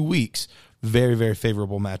next 2 weeks, very, very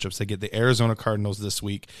favorable matchups. They get the Arizona Cardinals this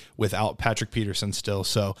week without Patrick Peterson still.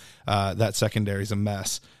 So that secondary is a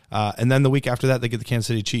mess. And then the week after that, they get the Kansas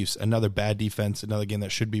City Chiefs, another bad defense, another game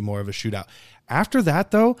that should be more of a shootout. After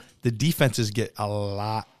that, though, the defenses get a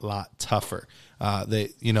lot tougher.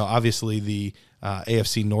 Obviously the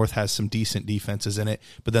AFC North has some decent defenses in it,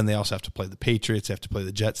 but then they also have to play the Patriots, they have to play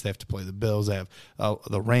the Jets, they have to play the Bills, they have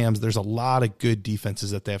the Rams. There's a lot of good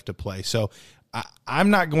defenses that they have to play. So I'm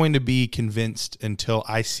not going to be convinced until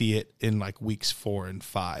I see it in like weeks 4 and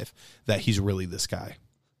 5 that he's really this guy.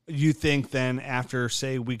 You think then after,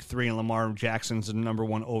 say, week 3 and Lamar Jackson's the number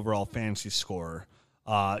 1 overall fantasy scorer,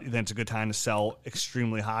 then it's a good time to sell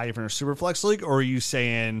extremely high if you're in a super flex league? Or are you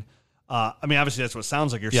saying, obviously that's what it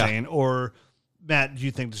sounds like you're saying, or Matt, do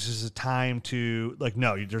you think this is a time to,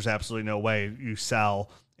 no, there's absolutely no way you sell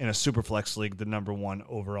in a super flex league the number 1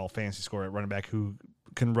 overall fantasy scorer at running back who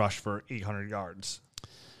can rush for 800 yards?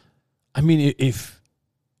 I mean, if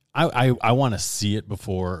I want to see it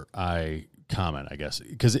before I comment, I guess,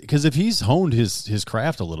 because if he's honed his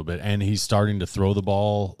craft a little bit and he's starting to throw the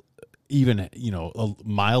ball even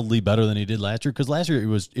mildly better than he did last year, because last year it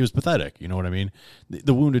was pathetic. You know what I mean?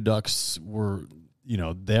 The Wounded Ducks were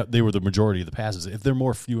they were the majority of the passes. If they're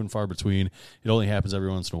more few and far between, it only happens every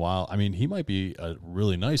once in a while. I mean, he might be a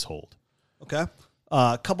really nice hold. Okay.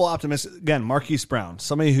 A couple optimists again. Marquise Brown,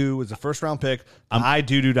 somebody who was a first-round pick. I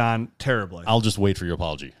doo-dooed on terribly. I'll just wait for your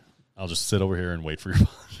apology. I'll just sit over here and wait for your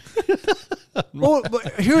apology. Well,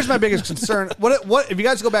 but here's my biggest concern. What if you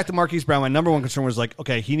guys go back to Marquise Brown? My number 1 concern was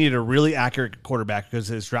he needed a really accurate quarterback because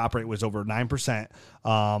his drop rate was over 9%.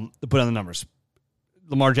 To put on the numbers,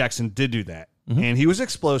 Lamar Jackson did do that, and he was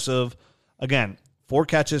explosive. Again, 4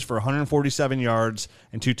 catches for 147 yards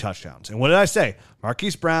and 2 touchdowns. And what did I say?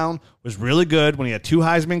 Marquise Brown was really good when he had 2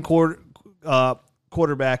 Heisman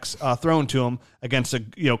quarterbacks thrown to him against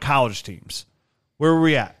college teams. Where were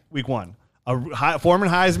we at week 1? A former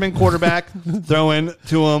Heisman quarterback throwing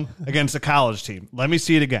to him against a college team. Let me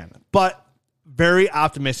see it again. But very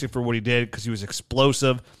optimistic for what he did because he was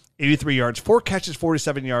explosive. 83 yards, 4 catches,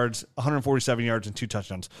 47 yards, 147 yards, and 2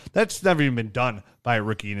 touchdowns. That's never even been done by a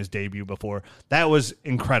rookie in his debut before. That was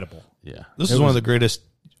incredible. Yeah. This is one of the greatest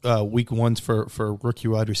week 1s for rookie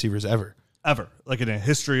wide receivers ever. Ever. Like in the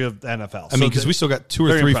history of the NFL. I mean, because we still got 2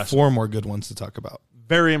 or 3, impressive. 4 more good ones to talk about.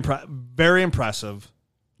 Very impressive.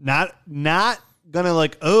 Not gonna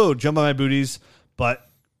jump on my booties, but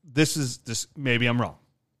this maybe I'm wrong.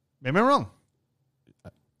 Maybe I'm wrong.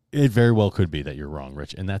 It very well could be that you're wrong,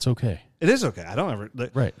 Rich, and that's okay. It is okay. I don't ever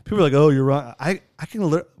right. People are like, "Oh, you're wrong." I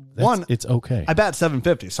can it's okay. I bat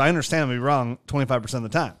 750, so I understand I'm gonna be wrong 25% of the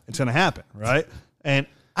time. It's gonna happen, right? And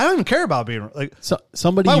I don't even care about being like. So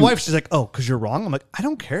somebody, my wife's just like, "Oh, because you're wrong." I'm like, I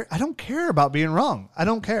don't care. I don't care about being wrong. I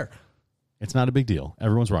don't care. It's not a big deal.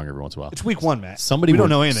 Everyone's wrong every once in a while. It's week 1, Matt. We don't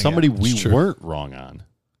know anything. Somebody yet. we weren't wrong on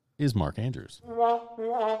is Mark Andrews.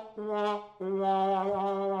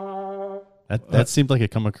 That seemed like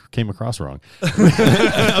it came across wrong.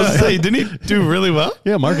 I was saying, didn't he do really well?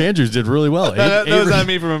 Yeah, Mark Andrews did really well. That was not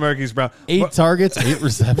me from a Marquise Brown. 8 targets, 8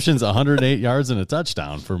 receptions, 108 yards, and a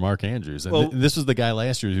touchdown for Mark Andrews. And this was the guy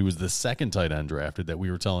last year who was the second tight end drafted that we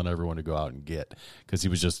were telling everyone to go out and get because he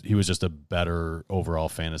was just a better overall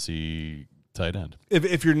fantasy tight end.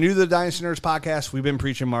 If you're new to the Dynasty Nerds podcast, we've been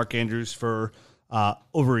preaching Mark Andrews for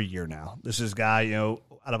over a year now. This is a guy,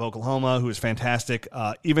 out of Oklahoma who is fantastic.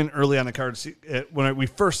 Even early on the card, when we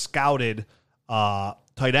first scouted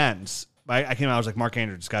tight ends, I came out, I was like, Mark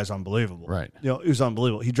Andrews, this guy's unbelievable. Right. He was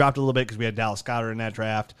unbelievable. He dropped a little bit because we had Dallas Goedert in that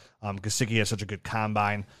draft. Gesicki has such a good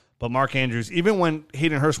combine. But Mark Andrews, even when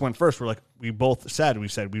Hayden Hurst went first, we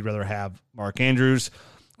said we'd rather have Mark Andrews.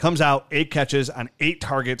 Comes out, 8 catches on 8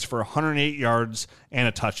 targets for 108 yards and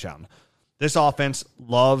a touchdown. This offense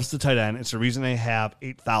loves the tight end. It's the reason they have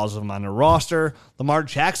 8,000 of them on their roster. Lamar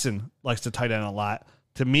Jackson likes the tight end a lot.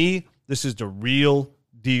 To me, this is the real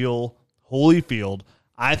deal Holyfield.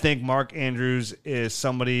 I think Mark Andrews is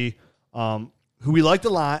somebody who we liked a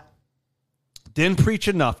lot, didn't preach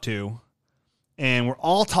enough to, and we're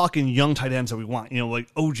all talking young tight ends that we want. Like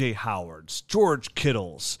O.J. Howards, George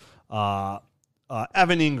Kittles, Evan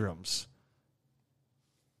Ingrams,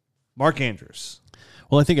 Mark Andrews.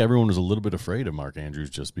 Well, I think everyone was a little bit afraid of Mark Andrews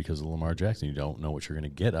just because of Lamar Jackson. You don't know what you're going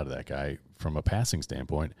to get out of that guy from a passing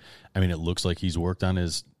standpoint. I mean, it looks like he's worked on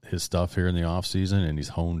his stuff here in the offseason, and he's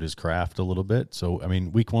honed his craft a little bit. So, I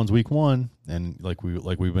mean, week one's week one, and like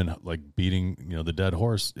we've been beating the dead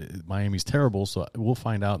horse. Miami's terrible, so we'll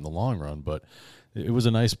find out in the long run. But it was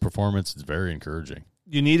a nice performance. It's very encouraging.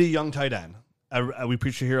 You need a young tight end. We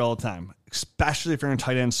preach it here all the time, especially if you're in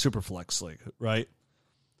tight end superflex league, right?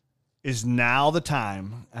 Is now the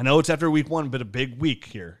time, I know it's after week one, but a big week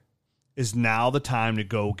here, is now the time to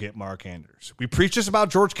go get Mark Andrews. We preached this about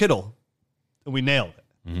George Kittle, and we nailed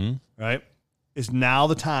it, right? Is now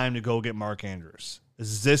the time to go get Mark Andrews.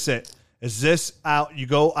 Is this it? Is this out? You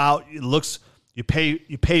go out, it looks, you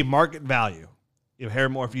pay market value. You hear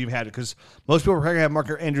more if you've had it, because most people are going to have Mark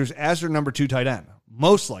Andrews as their number 2 tight end.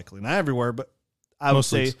 Most likely, not everywhere, but I would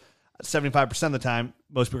say 75% of the time,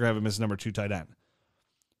 most people are going to have him as number 2 tight end.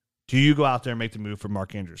 Do you go out there and make the move for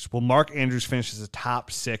Mark Andrews? Will Mark Andrews finish as a top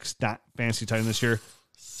 6 fantasy tight end this year?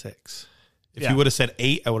 6. If you would have said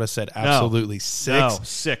 8, I would have said absolutely 6. No,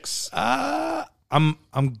 6. I'm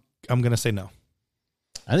gonna say no.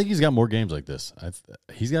 I think he's got more games like this.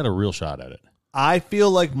 He's got a real shot at it. I feel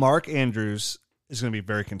like Mark Andrews is going to be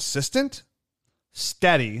very consistent,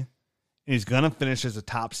 steady, and he's going to finish as a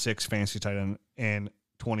top 6 fantasy tight end in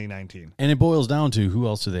 2019. And it boils down to who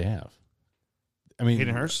else do they have? I mean,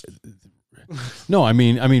 Hayden Hurst? No, I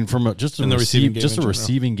mean, from a receiving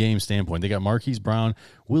receiving game standpoint, they got Marquise Brown.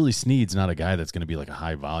 Willie Snead's not a guy that's going to be like a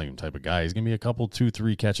high volume type of guy. He's going to be a couple,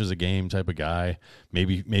 2-3 catches a game type of guy.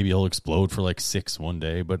 Maybe he'll explode for like 6 one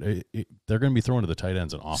day, but they're going to be throwing to the tight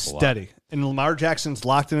ends an awful lot. Steady. And Lamar Jackson's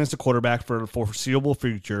locked in as the quarterback for the foreseeable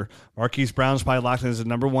future. Marquise Brown's probably locked in as the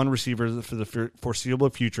number 1 receiver for the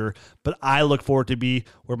foreseeable future. But I look forward to be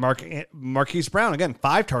where Marquise Brown, again,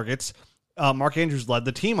 5 targets. Mark Andrews led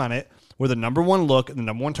the team on it. We're the number 1 look and the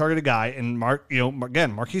number 1 targeted guy. And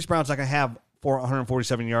Marquise Brown's not going to have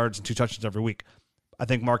 147 yards and 2 touchdowns every week. I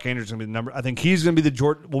think Mark Andrews is going to be the number. I think he's going to be the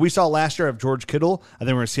George. What we saw last year of George Kittle, I think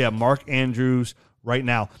we're going to see a Mark Andrews right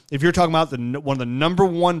now. If you're talking about one of the number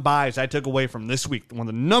 1 buys I took away from this week, one of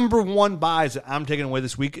the number 1 buys that I'm taking away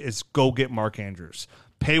this week is go get Mark Andrews.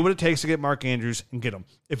 Pay what it takes to get Mark Andrews and get him.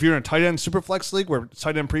 If you're in a tight end superflex league where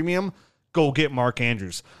tight end premium, go get Mark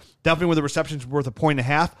Andrews. Definitely with the receptions worth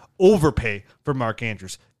 1.5, overpay for Mark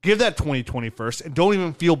Andrews. Give that 2020 first, and don't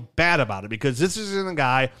even feel bad about it, because this isn't a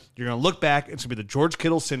guy you're going to look back. It's going to be the George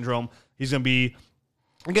Kittle syndrome. He's going to be,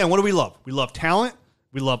 again, what do we love? We love talent,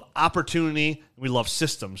 we love opportunity, and we love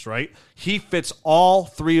systems, right? He fits all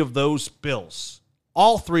 3 of those bills,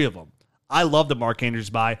 all 3 of them. I love the Mark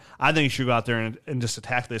Andrews buy. I think you should go out there and just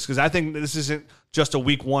attack this, because I think this isn't just a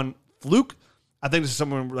week 1 fluke. I think this is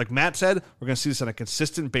someone, like Matt said, we're going to see this on a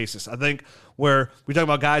consistent basis. I think where we talk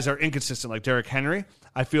about guys that are inconsistent, like Derrick Henry,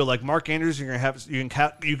 I feel like Mark Andrews, you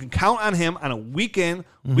can count on him on a week in,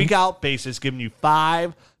 week out basis, giving you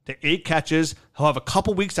 5 to 8 catches. He'll have a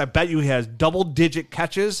couple weeks. I bet you he has double-digit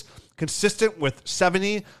catches, consistent with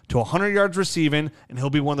 70 to 100 yards receiving, and he'll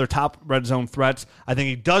be one of their top red zone threats. I think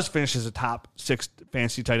he does finish as a top 6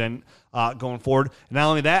 fantasy tight end going forward. And not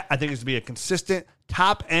only that, I think he's going to be a consistent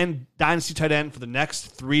top-end dynasty tight end for the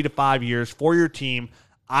next 3 to 5 years for your team.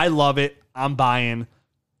 I love it. I'm buying.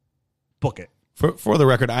 Book it. For the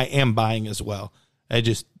record, I am buying as well. I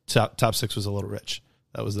just top 6 was a little rich.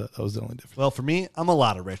 That was the only difference. Well, for me, I'm a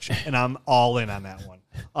lot of rich, and I'm all in on that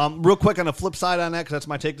one. Real quick on the flip side on that, because that's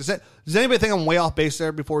my take. Does anybody think I'm way off base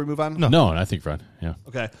there before we move on? No, I think Fred. Yeah.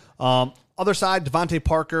 Okay. Other side, Devontae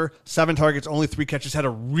Parker, 7 targets, only 3 catches, had a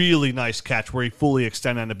really nice catch where he fully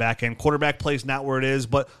extended on the back end. Quarterback play's not where it is,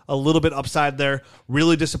 but a little bit upside there.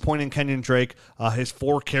 Really disappointing Kenyon Drake. His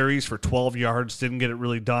 4 carries for 12 yards, didn't get it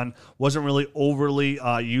really done. Wasn't really overly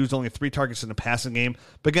used, only 3 targets in the passing game.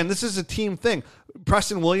 But again, this is a team thing.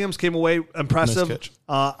 Preston Williams came away impressive nice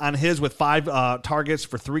on his with 5 targets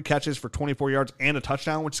for 3 catches for 24 yards and a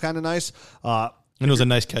touchdown, which is kind of nice. And it was a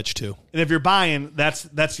nice catch, too. And if you're buying, that's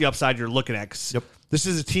the upside you're looking at. 'Cause this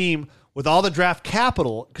is a team with all the draft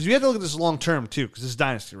capital, because you have to look at this long-term, too, because this is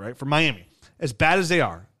dynasty, right? For Miami, as bad as they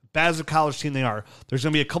are, bad as a college team they are, there's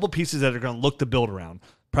going to be a couple pieces that are going to look to build around.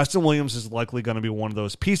 Preston Williams is likely going to be one of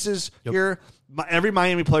those pieces here. Every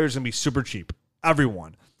Miami player is going to be super cheap.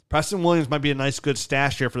 Everyone. Preston Williams might be a nice, good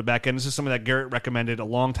stash here for the back end. This is something that Garrett recommended a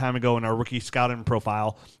long time ago in our rookie scouting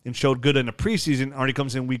profile and showed good in the preseason. Already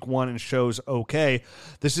comes in week 1 and shows okay.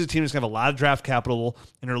 This is a team that's going to have a lot of draft capital,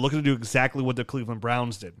 and they're looking to do exactly what the Cleveland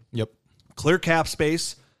Browns did. Clear cap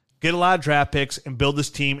space, get a lot of draft picks, and build this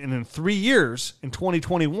team. And in 3 years, in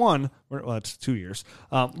 2021, well, it's 2 years,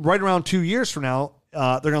 right around 2 years from now,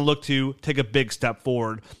 they're going to look to take a big step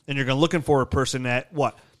forward. And you're going to looking for a person that,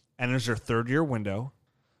 enters their third-year window,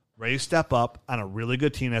 ready to step up on a really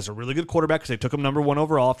good team, has a really good quarterback because they took him number 1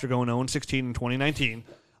 overall after going 0-16 in 2019,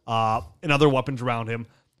 and other weapons around him.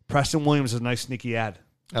 Preston Williams is a nice sneaky ad.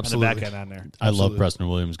 Absolutely. On the back end on there. I love Preston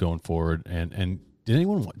Williams going forward. And did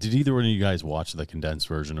either one of you guys watch the condensed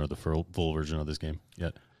version or the full version of this game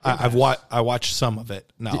yet? I watched some of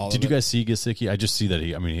it. Not all Did of you it. guys see Gesicki? I just see that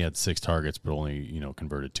he had 6 targets, but only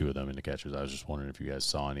converted 2 of them into catches. I was just wondering if you guys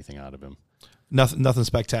saw anything out of him. Nothing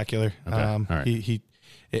spectacular. Okay. All right.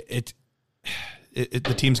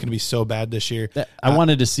 The team's going to be so bad this year. I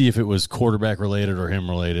wanted to see if it was quarterback related or him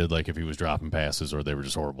related, like if he was dropping passes or they were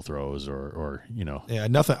just horrible throws or. Yeah,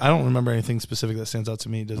 nothing. I don't remember anything specific that stands out to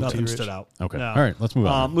me. Nothing stood out. Okay. No. All right, let's move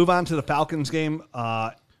on. Move on to the Falcons game.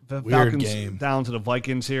 The Weird Falcons game. down to the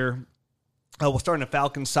Vikings here. We'll start on the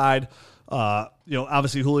Falcons side.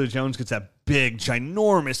 Obviously Julio Jones gets that big,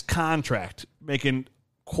 ginormous contract, making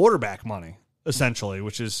quarterback money essentially,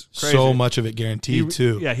 which is crazy. So much of it guaranteed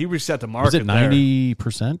too. Yeah, he reset the market. Was it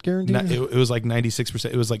 90% guaranteed? It was like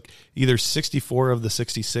 96%. It was like either 64 of the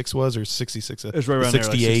 66 was or 66. It was right around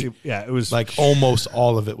 68. there. Like 60, yeah, it was like almost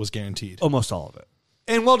all of it was guaranteed. almost all of it,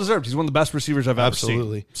 and well deserved. He's one of the best receivers I've ever seen.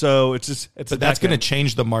 Absolutely. So it's But that's going to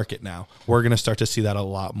change the market now. We're going to start to see that a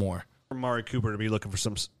lot more. for Amari Cooper to be looking for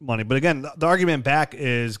some money. But again, the argument back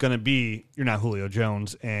is going to be you're not Julio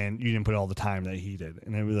Jones and you didn't put all the time that he did.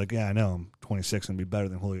 And they'd be like, yeah, I know I'm 26 and be better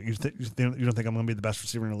than Julio. You don't think I'm going to be the best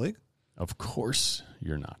receiver in the league? Of course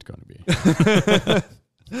you're not going to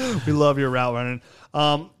be. We love your route running.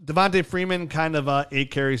 Devontae Freeman, kind of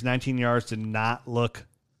 8 carries, 19 yards, did not look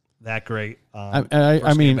that great. I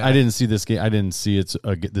didn't see this game. I didn't see it.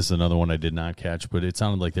 This is another one I did not catch, but it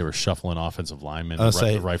sounded like they were shuffling offensive linemen. I'll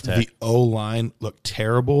say right the O-line looked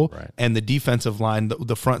terrible, Right. and the defensive line,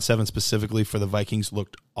 the front seven specifically for the Vikings,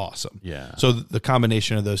 looked awesome. Yeah. So the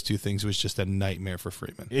combination of those two things was just a nightmare for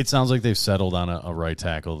Freeman. It sounds like they've settled on a right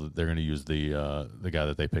tackle. They're going to use the guy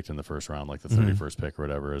that they picked in the first round, like the 31st pick or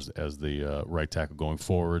whatever, as the right tackle going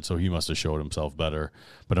forward. So he must have showed himself better.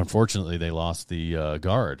 But unfortunately, they lost the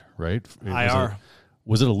guard, right?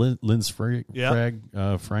 Was it a Linz Frank or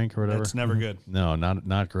whatever? That's never good. No,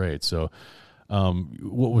 not great. So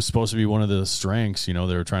what was supposed to be one of the strengths, they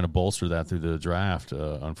were trying to bolster that through the draft.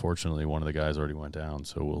 Unfortunately, one of the guys already went down.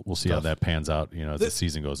 So we'll see how that pans out, as the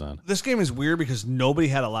season goes on. This game is weird because nobody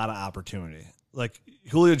had a lot of opportunity. Like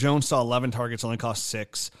Julio Jones saw 11 targets, only cost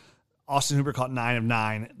 6. Austin Hooper caught 9 of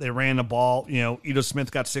 9. They ran the ball. Ito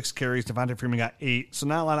Smith got 6 carries. Devontae Freeman got 8. So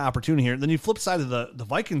not a lot of opportunity here. Then you flip side of the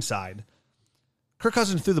Viking side. Kirk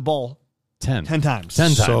Cousins threw the ball 10 times.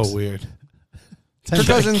 10 times. So weird. Kirk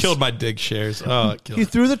Cousins killed my Diggs shares. Oh, it killed he it.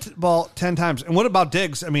 threw the ball 10 times. And what about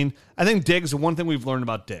Diggs? I mean, I think Diggs, the one thing we've learned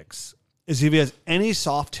about Diggs is if he has any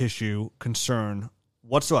soft tissue concern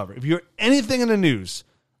whatsoever, if you hear anything in the news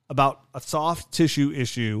about a soft tissue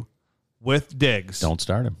issue with Diggs, Don't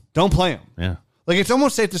start him. don't play him. Yeah. Like, it's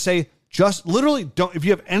almost safe to say, just literally don't. If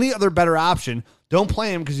you have any other better option, don't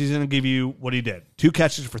play him because he's going to give you what he did. 2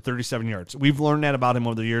 catches for 37 yards. We've learned that about him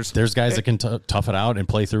over the years. There's guys that can tough it out and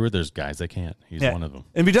play through it. There's guys that can't. He's one of them.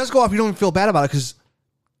 And if he does go off, you don't even feel bad about it because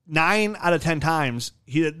 9 out of 10 times,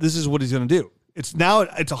 this is what he's going to do. It's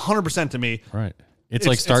 100% to me. Right. It's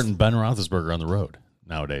like starting Ben Roethlisberger on the road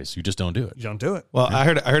nowadays. You just don't do it. You don't do it. Well, I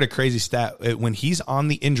heard a crazy stat. When he's on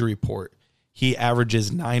the injury report, he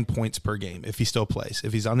averages 9 points per game if he still plays.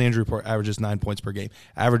 If he's on the injury report, averages 9 points per game.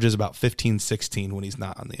 Averages about 15, 16 when he's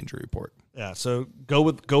not on the injury report. Yeah, so go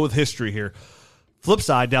with history here. Flip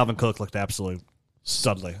side, Dalvin Cook looked absolute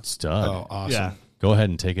studly. Stud. Oh, awesome. Yeah. Go ahead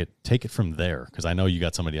and take it from there because I know you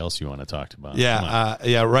got somebody else you want to talk about.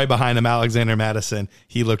 Yeah, right behind him, Alexander Madison.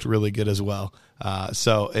 He looked really good as well.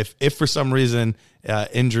 So if for some reason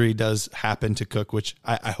injury does happen to Cook, which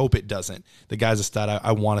I hope it doesn't, the guy's a stud.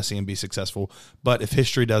 I want to see him be successful. But if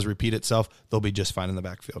history does repeat itself, they'll be just fine in the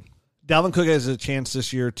backfield. Dalvin Cook has a chance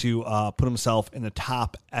this year to put himself in the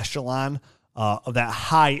top echelon of that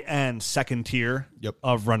high-end second tier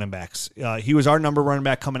of running backs. He was our number running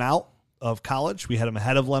back coming out of college. We had him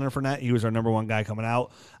ahead of Leonard Fournette. He was our number 1 guy coming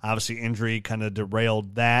out. Obviously, injury kind of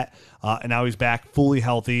derailed that. And now he's back fully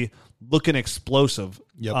healthy, looking explosive.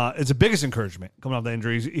 It's the biggest encouragement coming off the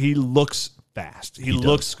injuries. He looks fast. He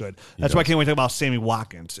looks good. That's why I can't wait to talk about Sammy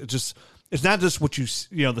Watkins. It's not just what the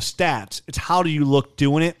stats. It's how do you look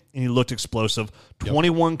doing it, and he looked explosive.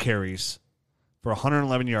 21 carries for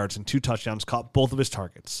 111 yards and 2 touchdowns, caught both of his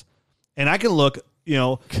targets. And I can look, they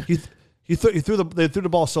threw the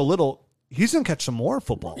ball so little. he's going to catch some more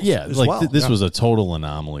footballs. Yeah, as like well. this was a total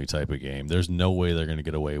anomaly type of game. There's no way they're going to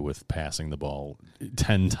get away with passing the ball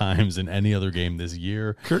 10 times in any other game this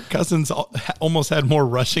year. Kirk Cousins almost had more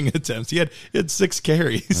rushing attempts. He had 6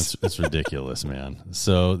 carries. That's ridiculous, man.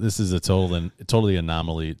 So this is a total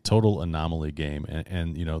anomaly game,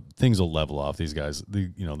 and you know things will level off. These guys, the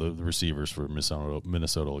receivers for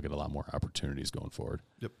Minnesota will get a lot more opportunities going forward.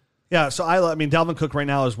 Yep. Yeah, so I mean, Dalvin Cook right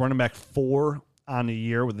now is running back 4 on the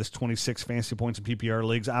year with this 26 fantasy points in PPR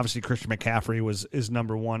leagues. Obviously, Christian McCaffrey is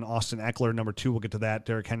number 1. Austin Eckler, number 2. We'll get to that.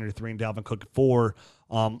 Derrick Henry, 3, and Dalvin Cook, 4.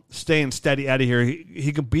 Staying steady out of here.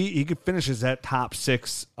 He could finish as that top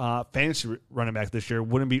 6 fantasy running back this year.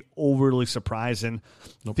 Wouldn't be overly surprising.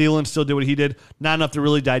 Nope. Thielen still did what he did. Not enough to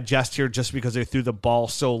really digest here just because they threw the ball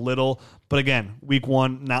so little. But again, week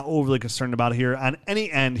 1, not overly concerned about it here on any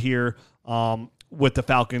end here. With the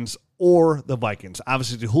Falcons or the Vikings.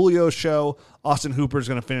 Obviously, the Julio show, Austin Hooper is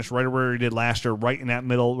going to finish right where he did last year, right in that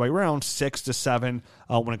middle, right around 6 to 7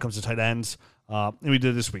 when it comes to tight ends. And we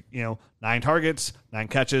did this week, 9 targets, 9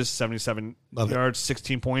 catches, 77 yards,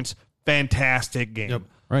 16 points. Fantastic game. Yep.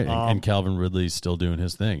 Right, and Calvin Ridley's still doing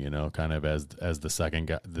his thing, kind of as the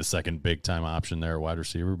second big time option there, wide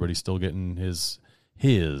receiver, but he's still getting his. I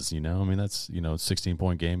mean, that's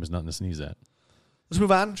 16-point game is nothing to sneeze at. Let's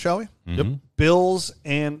move on, shall we? Mm-hmm. Yep. Bills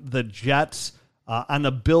and the Jets. On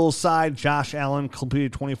the Bills side, Josh Allen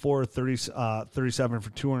completed 37 for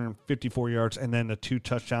 254 yards and then the 2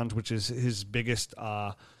 touchdowns, which is his biggest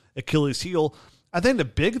Achilles heel. I think the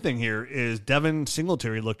big thing here is Devin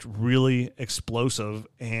Singletary looked really explosive,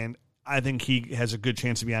 and I think he has a good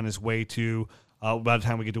chance to be on his way to, by the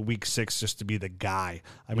time we get to week 6, just to be the guy.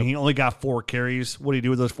 I mean, he only got 4 carries. What do you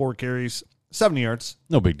do with those 4 carries? 70 yards.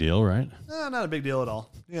 No big deal, right? No, not a big deal at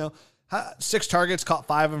all. 6 targets, caught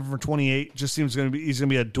 5 of them for 28. Just seems he's going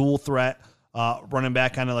to be a dual threat running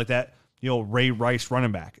back, kind of like that, Ray Rice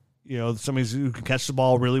running back. Somebody who can catch the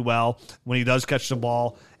ball really well. When he does catch the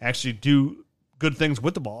ball, actually do good things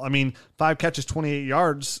with the ball. I mean, 5 catches, 28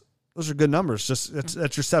 yards. Those are good numbers. Just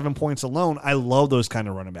that's your 7 points alone. I love those kind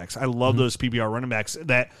of running backs. I love those PBR running backs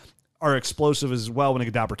that are explosive as well when they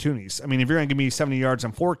get the opportunities. I mean, if you're going to give me 70 yards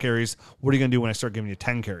on 4 carries, what are you going to do when I start giving you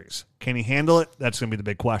 10 carries? Can he handle it? That's going to be the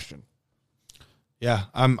big question. Yeah,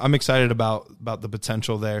 I'm excited about the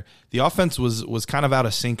potential there. The offense was kind of out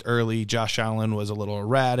of sync early. Josh Allen was a little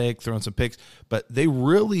erratic, throwing some picks, but they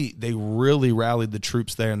really rallied the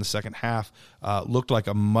troops there in the second half. Looked like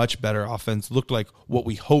a much better offense. Looked like what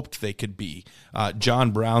we hoped they could be.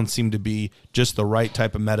 John Brown seemed to be just the right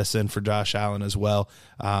type of medicine for Josh Allen as well.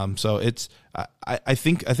 So it's I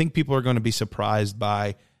think people are going to be surprised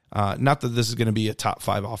by. Not that this is going to be a top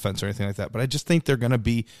 5 offense or anything like that, but I just think they're going to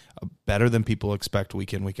be better than people expect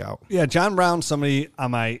week in, week out. Yeah, John Brown, somebody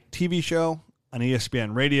on my TV show, on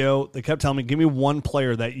ESPN radio, they kept telling me, give me one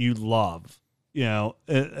player that you love,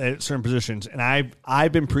 at certain positions. And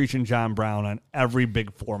I've been preaching John Brown on every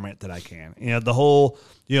big format that I can. The whole,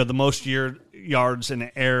 the most yards in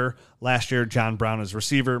the air last year, John Brown as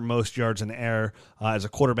receiver, most yards in the air as a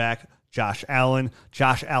quarterback, Josh Allen,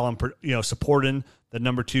 supporting the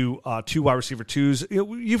number 2 wide receiver 2s.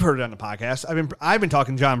 You've heard it on the podcast. I've been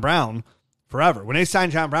talking John Brown forever. When they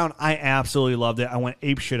signed John Brown, I absolutely loved it. I went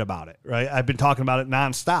ape shit about it. Right? I've been talking about it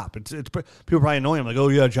nonstop. It's people probably annoy him like, oh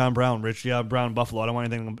yeah, John Brown, Rich, yeah, Brown, Buffalo. I don't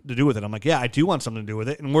want anything to do with it. I'm like, yeah, I do want something to do with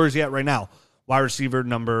it. And where is he at right now? Wide receiver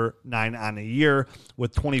number 9 on the year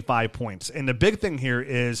with 25 points. And the big thing here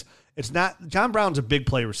is it's not John Brown's a big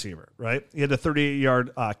play receiver, right? He had a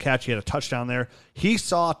 38-yard catch. He had a touchdown there. He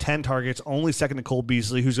saw 10 targets, only second to Cole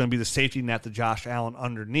Beasley, who's going to be the safety net to Josh Allen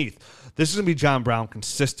underneath. This is going to be John Brown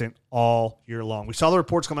consistent all year long. We saw the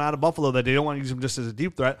reports coming out of Buffalo that they don't want to use him just as a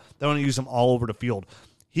deep threat. They want to use him all over the field.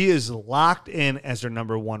 He is locked in as their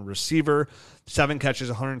number 1 receiver. 7 catches,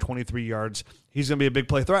 123 yards. He's going to be a big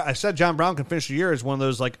play threat. I said John Brown can finish the year as one of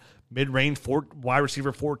those like mid-range wide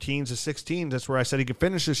receiver 14s to 16s. That's where I said he could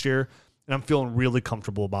finish this year, and I'm feeling really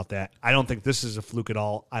comfortable about that. I don't think this is a fluke at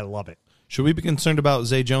all. I love it. Should we be concerned about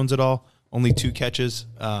Zay Jones at all? Only 2 catches.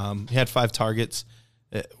 He had 5 targets.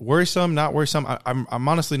 Worrisome, not worrisome. I'm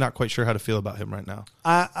honestly not quite sure how to feel about him right now.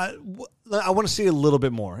 I want to see a little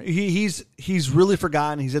bit more. He's really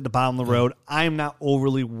forgotten. He's at the bottom of the road. I'm not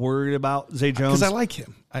overly worried about Zay Jones because I like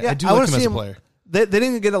him. I do like him as a player. They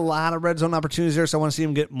didn't get a lot of red zone opportunities there, so I want to see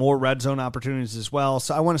him get more red zone opportunities as well.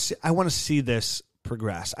 So I want to see this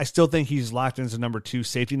progress. I still think he's locked in as a number 2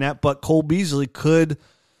 safety net, but Cole Beasley could.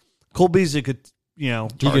 He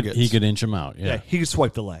could inch him out. Yeah, he could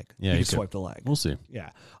swipe the leg. Yeah, he could swipe the leg. We'll see. Yeah.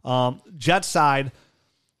 Jets side,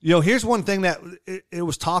 here's one thing that it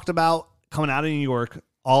was talked about coming out of New York.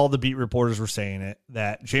 all the beat reporters were saying it,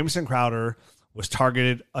 that Jamison Crowder was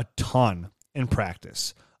targeted a ton in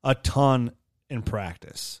practice.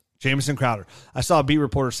 Jamison Crowder. I saw a beat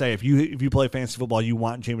reporter say, if you play fantasy football, you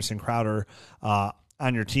want Jamison Crowder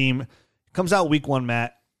on your team. Comes out week 1,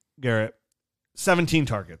 Matt Garrett, 17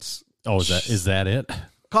 targets. Oh, is that it?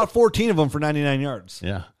 Caught 14 of them for 99 yards.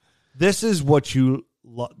 Yeah. This is what you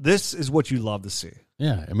love to see.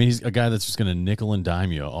 Yeah, I mean, he's a guy that's just going to nickel and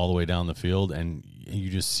dime you all the way down the field, and you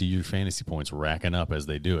just see your fantasy points racking up as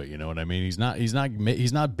they do it. You know what I mean? He's not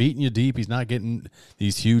beating you deep. He's not getting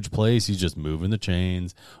these huge plays. He's just moving the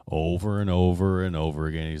chains over and over and over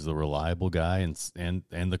again. He's the reliable guy, and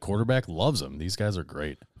the quarterback loves him. These guys are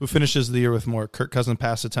great. Who finishes the year with more Kirk Cousins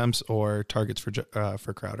pass attempts or targets for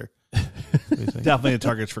Crowder? Definitely the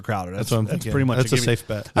targets for Crowder. That's what I'm thinking. Pretty much That's a safe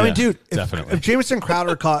bet. I mean, dude, definitely. If Jamison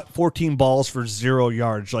Crowder caught 14 balls for 0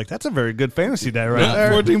 yards, like that's a very good fantasy day right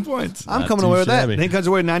there. 14 points. I'm Not coming too away with that. shabby. And he comes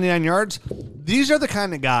away with 99 yards. These are the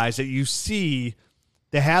kind of guys that you see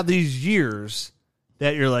that have these years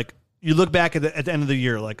that you're like, you look back at the end of the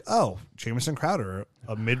year like, oh, Jamison Crowder,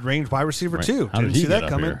 a mid-range wide receiver Right. too. How Didn't did he see get that up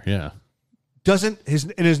coming. here? Yeah.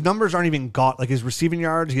 His numbers aren't even like his receiving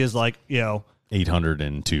yards. He has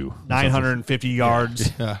 802. 950 yards.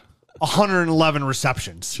 Yeah. 111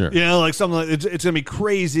 receptions. Sure. Like something like it's going to be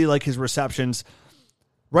crazy, like his receptions.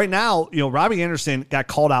 Right now, Robbie Anderson got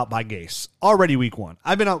called out by Gase already week 1.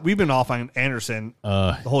 We've been off on Anderson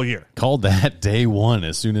the whole year. Called that day one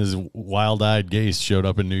as soon as wild-eyed Gase showed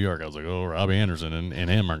up in New York. I was like, oh, Robbie Anderson and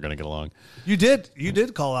him aren't going to get along. You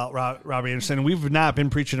did call out Robbie Anderson, and we've not been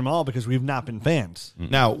preaching him all because we've not been fans.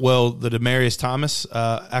 Now, will the Demaryius Thomas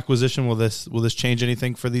acquisition, will this change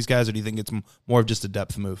anything for these guys, or do you think it's more of just a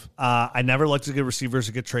depth move? I never like to get receivers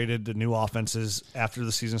to get traded to new offenses after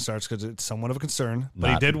the season starts because it's somewhat of a concern.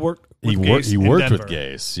 But he did work with Gase He in worked Denver. with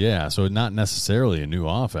Gase, yeah. So not necessarily a new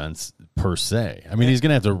offense per se. I mean, he's going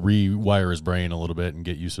to have to rewire his brain a little bit and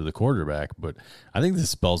get used to the quarterback. But I think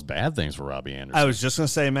this spells bad things for Robbie Anderson. I was just going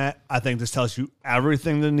to say, Matt, I think this tells you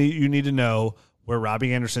everything that you need to know where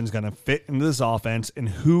Robbie Anderson's going to fit into this offense and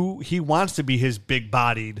who he wants to be his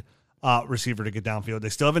big-bodied receiver to get downfield. They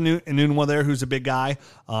still have a Enunwa there who's a big guy.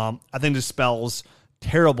 I think this spells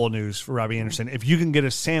terrible news for Robbie Anderson. If you can get a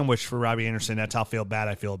sandwich for Robbie Anderson, that's how bad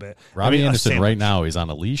I feel a bit. Robbie a Anderson sandwich. right now, he's on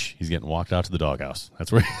a leash. He's getting walked out to the doghouse.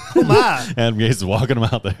 That's where Oh, my. Adam Gase is walking him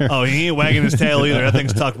out there. Oh, he ain't wagging his tail either. That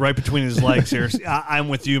thing's tucked right between his legs here. I'm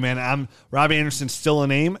with you, man. Robbie Anderson's still a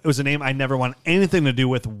name. It was a name I never want anything to do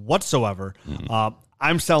with whatsoever.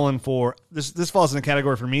 I'm selling for this. This falls in the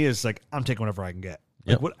category for me is like I'm taking whatever I can get.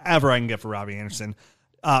 Like Yep. whatever I can get for Robbie Anderson.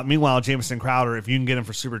 Meanwhile, Jamison Crowder, if you can get him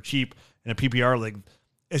for super cheap in a PPR league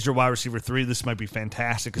as your wide receiver 3, this might be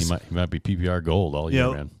fantastic. He might be PPR gold all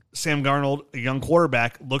year, man. Sam Darnold, a young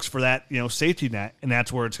quarterback, looks for that safety net, and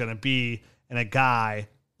that's where it's going to be in a guy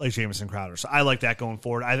like Jamison Crowder. So I like that going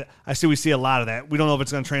forward. We see a lot of that. We don't know if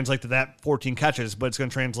it's going to translate to that 14 catches, but it's going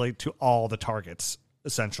to translate to all the targets,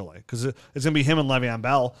 essentially, because it's going to be him and Le'Veon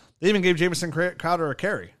Bell. They even gave Jamison Crowder a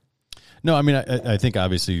carry. No, I mean, I think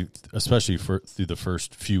obviously, especially through the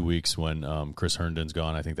first few weeks when Chris Herndon's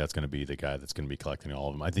gone, I think that's going to be the guy that's going to be collecting all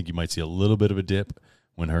of them. I think you might see a little bit of a dip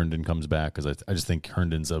when Herndon comes back because I just think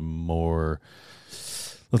Herndon's a more,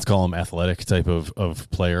 let's call him athletic type of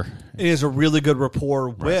player. He has a really good rapport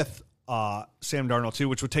with Sam Darnold too,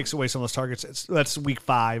 which would takes away some of those targets. That's week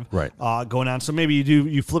 5, Right. Going on. So maybe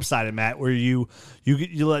you flip side it, Matt, where you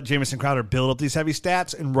let Jamison Crowder build up these heavy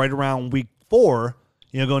stats, and right around week 4.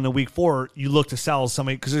 Going to week 4, you look to sell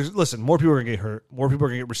somebody because listen, more people are going to get hurt. More people are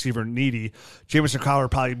going to get receiver needy. Jamison Crowder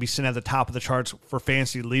would probably be sitting at the top of the charts for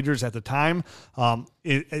fantasy leaders at the time.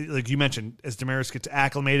 Like you mentioned, as Demaryius gets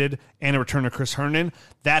acclimated and a return to Chris Herndon,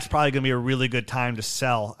 that's probably going to be a really good time to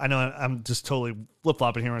sell. I know I'm just totally flip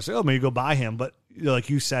flopping here and say, oh, maybe go buy him, but like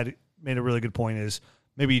you said, made a really good point is.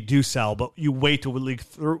 Maybe you do sell, but you wait till week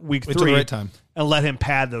 3 till the right time and let him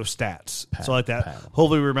pad those stats. So like that.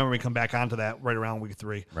 Hopefully, remember we come back onto that right around week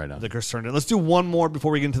 3. Right on. The Chris Herndon. Let's do one more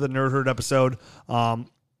before we get into the Nerd Herd episode.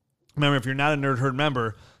 Remember, if you're not a Nerd Herd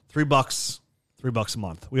member, $3 a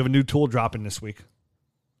month. We have a new tool dropping this week.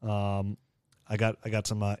 I got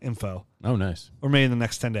some info. Oh, nice. Or maybe in the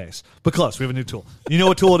next 10 days. But close. We have a new tool. You know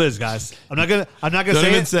what tool it is, guys. I'm not gonna Don't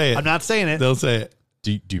even say it. I'm not saying it. They'll say it.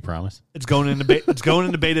 Do you promise? It's going into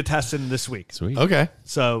beta testing this week. Sweet. Okay.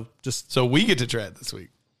 So we get to try it this week.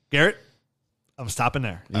 Garrett, I'm stopping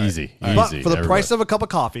there. Easy. But Easy. for the Everybody. price of a cup of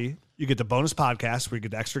coffee, you get the bonus podcast where you get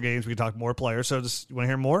the extra games. We can talk more players. So just you want to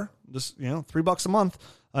hear more? Just $3 a month.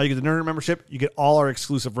 You get the Nerd Herd membership. You get all our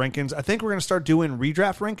exclusive rankings. I think we're going to start doing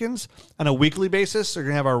redraft rankings on a weekly basis. So we're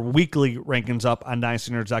going to have our weekly rankings up on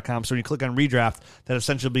dynastynerds.com. So when you click on redraft, that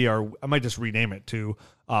essentially be our, I might just rename it to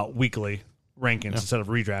weekly rankings instead of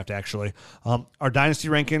redraft, actually. Our dynasty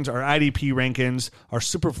rankings, our IDP rankings, our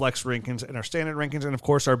superflex rankings, and our standard rankings, and of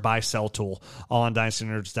course our buy-sell tool, all on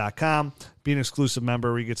dynastynerds.com. Be an exclusive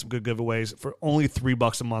member. We get some good giveaways for only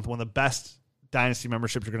 $3 a month. One of the best dynasty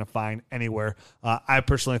memberships you're going to find anywhere. I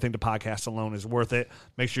personally think the podcast alone is worth it.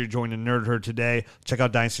 Make sure you join the Nerd Herd today. Check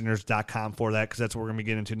out dynastynerds.com for that, because that's what we're going to be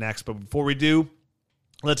getting into next. But before we do,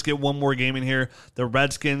 let's get one more game in here. The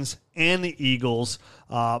Redskins and the Eagles.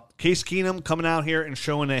 Case Keenum coming out here and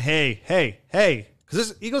showing that, hey, because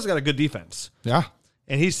this Eagles got a good defense. Yeah.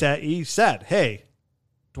 And he said, hey,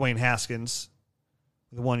 Dwayne Haskins,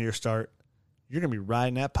 the 1-year start, you're going to be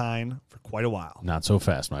riding that pine for quite a while. Not so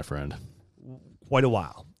fast, my friend. Quite a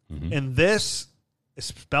while. Mm-hmm. And this is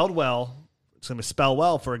spelled well. It's going to spell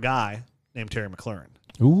well for a guy named Terry McLaurin.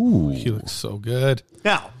 Ooh. He looks so good.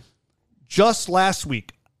 Now, just last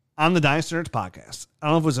week on the Dynasty Nerds podcast, I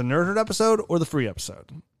don't know if it was a Nerd Herd episode or the free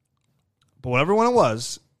episode, but whatever one it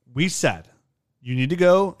was, we said, you need to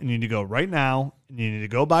go, and you need to go right now, and you need to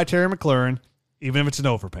go buy Terry McLaurin, even if it's an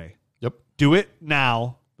overpay. Yep. Do it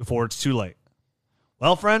now before it's too late.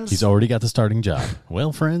 Well, friends. He's already got the starting job.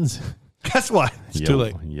 Well, friends. Guess what? It's too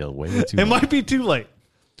late. Way too late. It might be too late.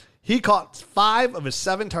 He caught 5 of his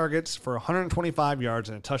 7 targets for 125 yards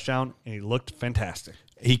and a touchdown, and he looked fantastic.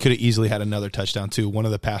 He could have easily had another touchdown, too. One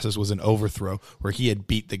of the passes was an overthrow where he had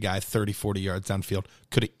beat the guy 30, 40 yards downfield.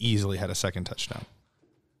 Could have easily had a second touchdown.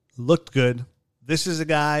 Looked good. This is a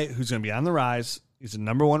guy who's going to be on the rise. He's the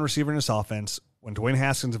number 1 receiver in this offense. When Dwayne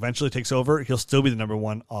Haskins eventually takes over, he'll still be the number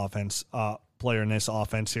 1 offense player in this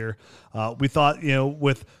offense here. We thought,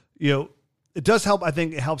 it does help. I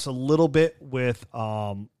think it helps a little bit with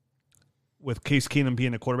Case Keenum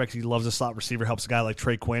being a quarterback, because he loves a slot receiver, helps a guy like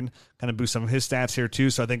Trey Quinn kind of boost some of his stats here too.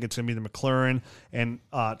 So I think it's going to be the McLaurin and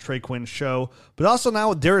Trey Quinn show. But also now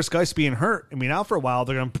with Darius Geis being hurt, out for a while,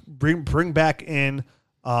 they're going to bring back in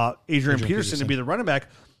Adrian Peterson to be the running back.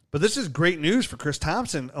 But this is great news for Chris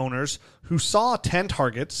Thompson owners, who saw 10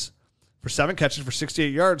 targets for 7 catches for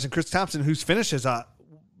 68 yards, and Chris Thompson, who's finished as a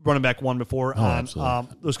running back 1 before on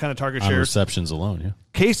those kind of target shares. Receptions alone, yeah.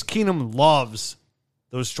 Case Keenum loves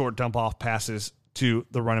those short dump-off passes to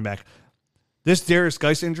the running back. This Darius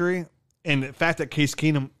Geis injury, and the fact that Case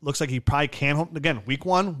Keenum looks like he probably can, again, week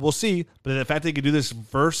 1, we'll see, but the fact that he could do this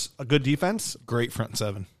versus a good defense. Great front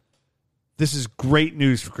 7. This is great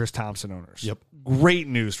news for Chris Thompson owners. Yep. Great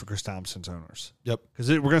news for Chris Thompson's owners. Yep. Because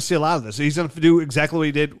we're going to see a lot of this. He's going to do exactly what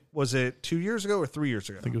he did, was it 2 years ago or 3 years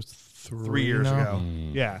ago? I think it was 3 years ago.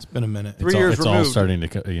 Yeah. It's been a minute. 3 years It's removed. all starting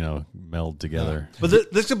to meld together. Yeah.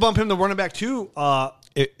 But this could bump him to running back 2 on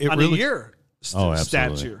really, a year.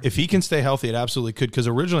 Stats here. If he can stay healthy, it absolutely could. Because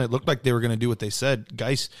originally it looked like they were going to do what they said.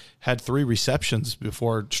 Geis had 3 receptions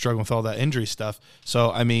before struggling with all that injury stuff.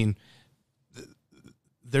 So,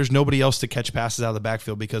 there's nobody else to catch passes out of the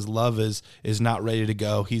backfield because Love is not ready to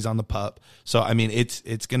go. He's on the pup. So,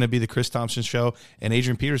 it's going to be the Chris Thompson show, and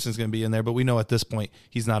Adrian Peterson's going to be in there, but we know at this point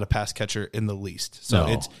he's not a pass catcher in the least. So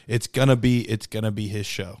No. it's going to be his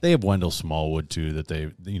show. They have Wendell Smallwood too, that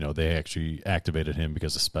they actually activated him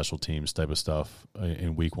because of special teams type of stuff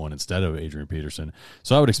in week 1 instead of Adrian Peterson.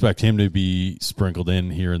 So I would expect him to be sprinkled in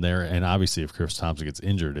here and there. And obviously if Chris Thompson gets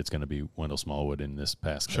injured, it's going to be Wendell Smallwood in this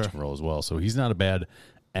pass catching role as well. So he's not a bad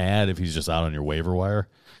add if he's just out on your waiver wire,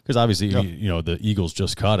 because obviously the Eagles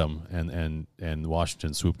just cut him and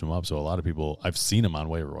Washington swooped him up, so a lot of people, I've seen him on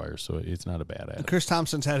waiver wire, so it's not a bad add. And Chris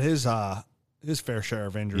Thompson's had his fair share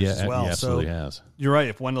of injuries as well. He absolutely has. You're right.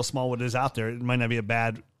 If Wendell Smallwood is out there, it might not be a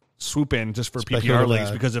bad swoop in just for Speculative PPR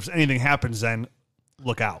leagues, because if anything happens, then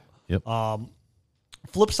look out. Yep.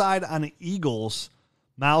 Flip side on the Eagles,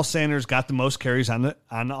 Miles Sanders got the most carries on the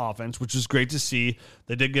offense, which is great to see.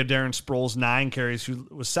 They did give Darren Sproles 9 carries, who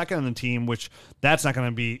was second on the team, which that's not going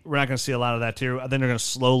to be. We're not going to see a lot of that too. I think they're going to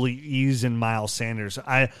slowly ease in Miles Sanders.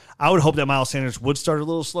 I would hope that Miles Sanders would start a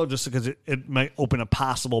little slow, just because it might open a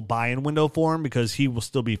possible buy-in window for him, because he will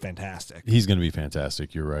still be fantastic. He's going to be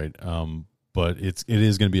fantastic. You're right. But it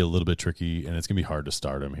is going to be a little bit tricky, and it's going to be hard to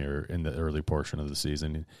start him here in the early portion of the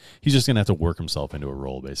season. He's just going to have to work himself into a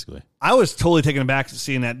role, basically. I was totally taken aback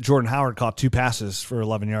seeing that Jordan Howard caught 2 passes for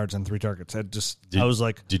 11 yards and 3 targets. I was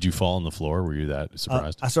like, did you fall on the floor? Were you that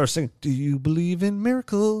surprised? I started singing, "Do you believe in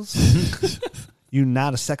miracles? You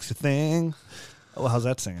not a sexy thing." Oh, how's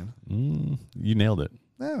that singing? You nailed it.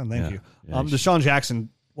 Oh, thank you. Yeah, Deshaun Jackson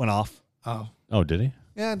went off. Oh, did he?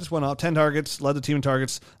 Yeah, just went up. 10 targets, led the team in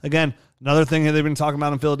targets. Again, another thing that they've been talking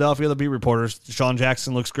about in Philadelphia, the beat reporters. Deshaun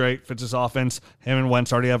Jackson looks great, fits his offense. Him and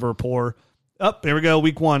Wentz already have a rapport. Here we go,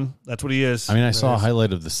 week 1. That's what he is. I mean, I saw a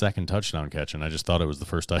highlight of the second touchdown catch, and I just thought it was the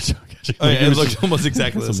first touchdown catch. Oh, yeah, it looked almost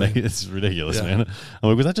exactly the same. It's ridiculous, man. I'm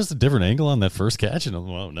like, was that just a different angle on that first catch? And I'm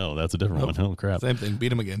like, well, no, that's a different one. Oh, crap. Same thing.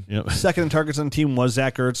 Beat him again. Yep. Second in targets on the team was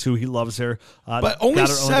Zach Ertz, who he loves here. But only got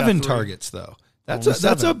 7 3. targets, though. That's Only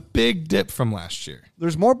a 7. big dip from last year.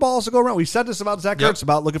 There's more balls to go around. We said this about Zach Yep. Ertz,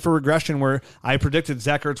 about looking for regression, where I predicted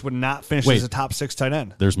Zach Ertz would not finish as a top 6 tight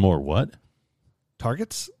end. There's more what?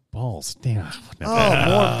 Targets? Balls. Damn. Oh,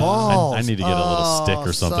 more balls. I need to get a little stick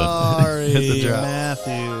or something. Sorry, Hit the drop.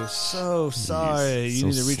 Matthew. So sorry. You so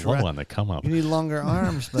need to reach slow around. on the come up. You need longer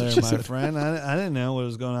arms there, my friend. I didn't know what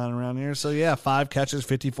was going on around here. So, yeah, 5 catches,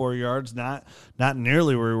 54 yards, not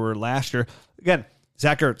nearly where we were last year. Again,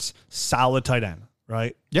 Zach Ertz, solid tight end,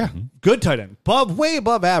 right? Yeah. Good tight end, way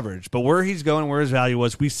above average. But where he's going, where his value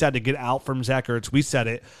was, we said to get out from Zach Ertz. We said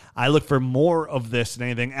it. I look for more of this than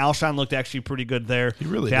anything. Alshon looked actually pretty good there. He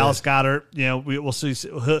really Dallas did. Goedert, we'll see.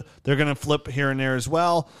 They're going to flip here and there as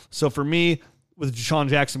well. So for me, with Deshaun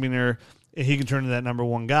Jackson being there, he can turn into that number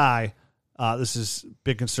 1 guy. This is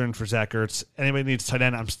big concern for Zach Ertz. Anybody needs tight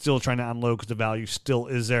end, I'm still trying to unload because the value still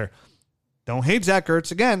is there. Don't hate Zach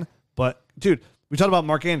Ertz again, but dude, we talked about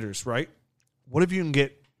Mark Andrews, right? What if you can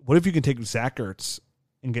take Zach Ertz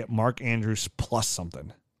and get Mark Andrews plus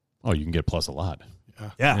something? Oh, you can get plus a lot.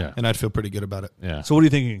 Yeah. And I'd feel pretty good about it. Yeah. So what do you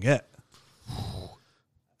think you can get?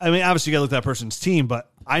 I mean, obviously you got to look at that person's team,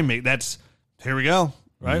 but here we go,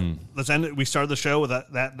 right? Let's end it. We started the show with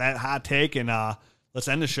that hot take, and let's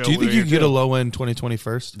end the show. Do you think with you could get a too. low end 2020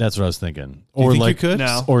 first? That's what I was thinking. Do you Or think you like could?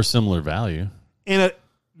 No. or similar value.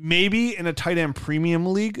 Maybe in a tight end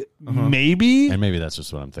premium league, maybe. And maybe that's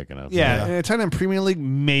just what I'm thinking of. Yeah, in a tight end premium league,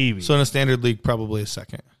 maybe. So in a standard league, probably a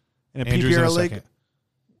second. In a Andrews in PPR a league, second.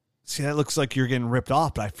 see, that looks like you're getting ripped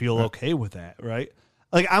off, but I feel okay with that, right?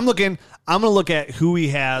 Like I'm going to look at who he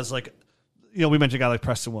has. Like, we mentioned a guy like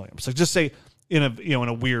Preston Williams. Like, just say in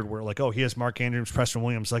a weird word, like, oh, he has Mark Andrews, Preston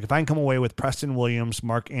Williams. Like, if I can come away with Preston Williams,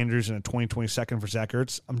 Mark Andrews, and a 2022 for Zach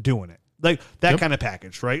Ertz, I'm doing it. Like that kind of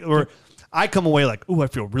package, right? Or I come away like, ooh, I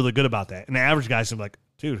feel really good about that. And the average guy's like,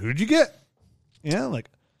 dude, who'd you get? Yeah, like,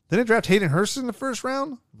 didn't they draft Hayden Hurst in the first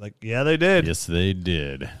round? Like, yeah, they did. Yes, they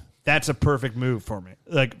did. That's a perfect move for me.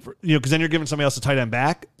 Like, because then you're giving somebody else a tight end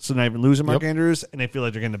back, so they're not even losing Mark Andrews, and they feel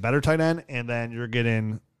like they're getting a better tight end, and then you're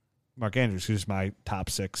getting Mark Andrews, who's my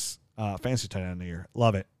top 6 fantasy tight end of the year.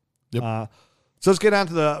 Love it. Yep. So let's get on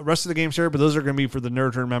to the rest of the games here, but those are going to be for the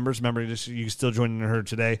Nerd Herd members. Remember, you can still join the Nerd Herd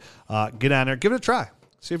today. Get on there. Give it a try.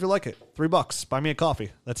 See if you like it. $3. Buy me a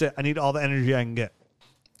coffee. That's it. I need all the energy I can get.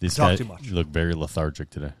 These Talk guys too much. look very lethargic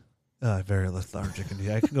today. Very lethargic indeed.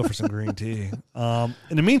 I can go for some green tea. In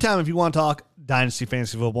the meantime, if you want to talk Dynasty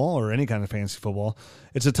Fantasy Football or any kind of fantasy football,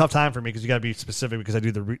 it's a tough time for me because you got to be specific because I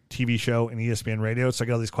do the TV show and ESPN radio, so I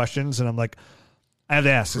get all these questions, and I'm like, I have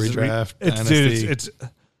to ask. Redraft, Dude, Dynasty. it's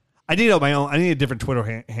I need my own. I need a different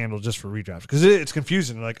Twitter handle just for redraft because it's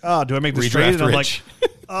confusing. Like, oh, do I make this trade? And I'm like,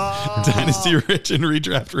 Dynasty Rich and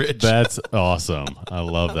Redraft Rich. That's awesome. I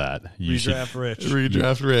love that. You redraft rich.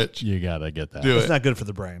 Redraft Rich. You gotta get that. Do It's it. not good for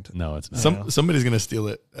the brand. No, it's not. Somebody's gonna steal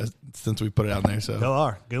it since we put it out there. So They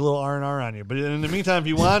are. Get a little R&R on you. But in the meantime, if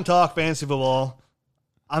you want to talk fantasy football,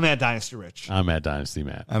 I'm at Dynasty Rich. I'm at Dynasty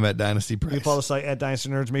Matt. I'm at Dynasty You Price. can follow the site at Dynasty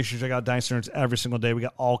Nerds. Make sure you check out Dynasty Nerds every single day. We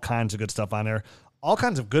got all kinds of good stuff on there. All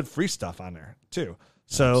kinds of good free stuff on there, too.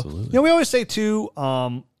 So, Absolutely. we always say, too,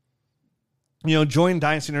 join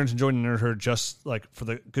Dynasty Nerds and join the Nerd Herd just, like, for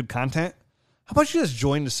the good content. How about you just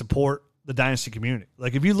join to support the Dynasty community?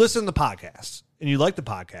 Like, if you listen to the podcast and you like the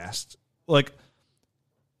podcast, like,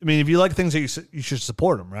 I mean, if you like things that you should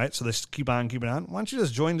support them, right? So they keep on keeping on. Why don't you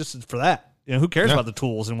just join just for that? Who cares about the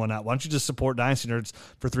tools and whatnot? Why don't you just support Dynasty Nerds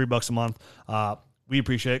for $3 a month? We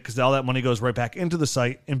appreciate it because all that money goes right back into the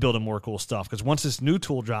site and building more cool stuff. Because once this new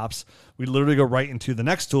tool drops, we literally go right into the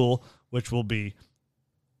next tool, which will be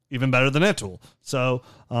even better than that tool. So,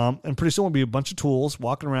 and pretty soon will be a bunch of tools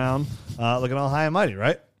walking around looking all high and mighty,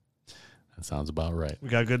 right? That sounds about right. We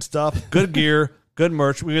got good stuff, good gear, good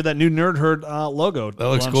merch. We got that new Nerd Herd logo. That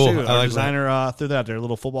looks launched, cool. too. I Our like designer threw that out there. A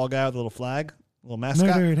little football guy with a little flag, a little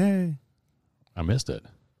mascot. Nerd, hey. I missed it.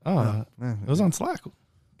 Oh, it was on Slack.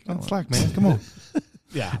 Get on Slack, man. Come on.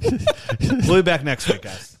 Yeah. We'll be back next week,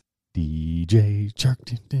 guys. DJ Shark,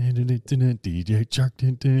 DJ Shark,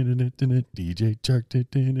 DJ Shark,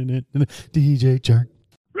 DJ Shark.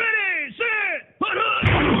 Ready, set, put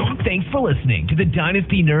Thanks for listening to the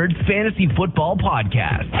Dynasty Nerds Fantasy Football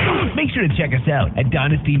Podcast. Make sure to check us out at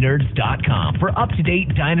dynastynerds.com for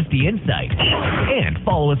up-to-date Dynasty insight. And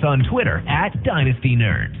follow us on Twitter at Dynasty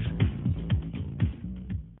Nerds.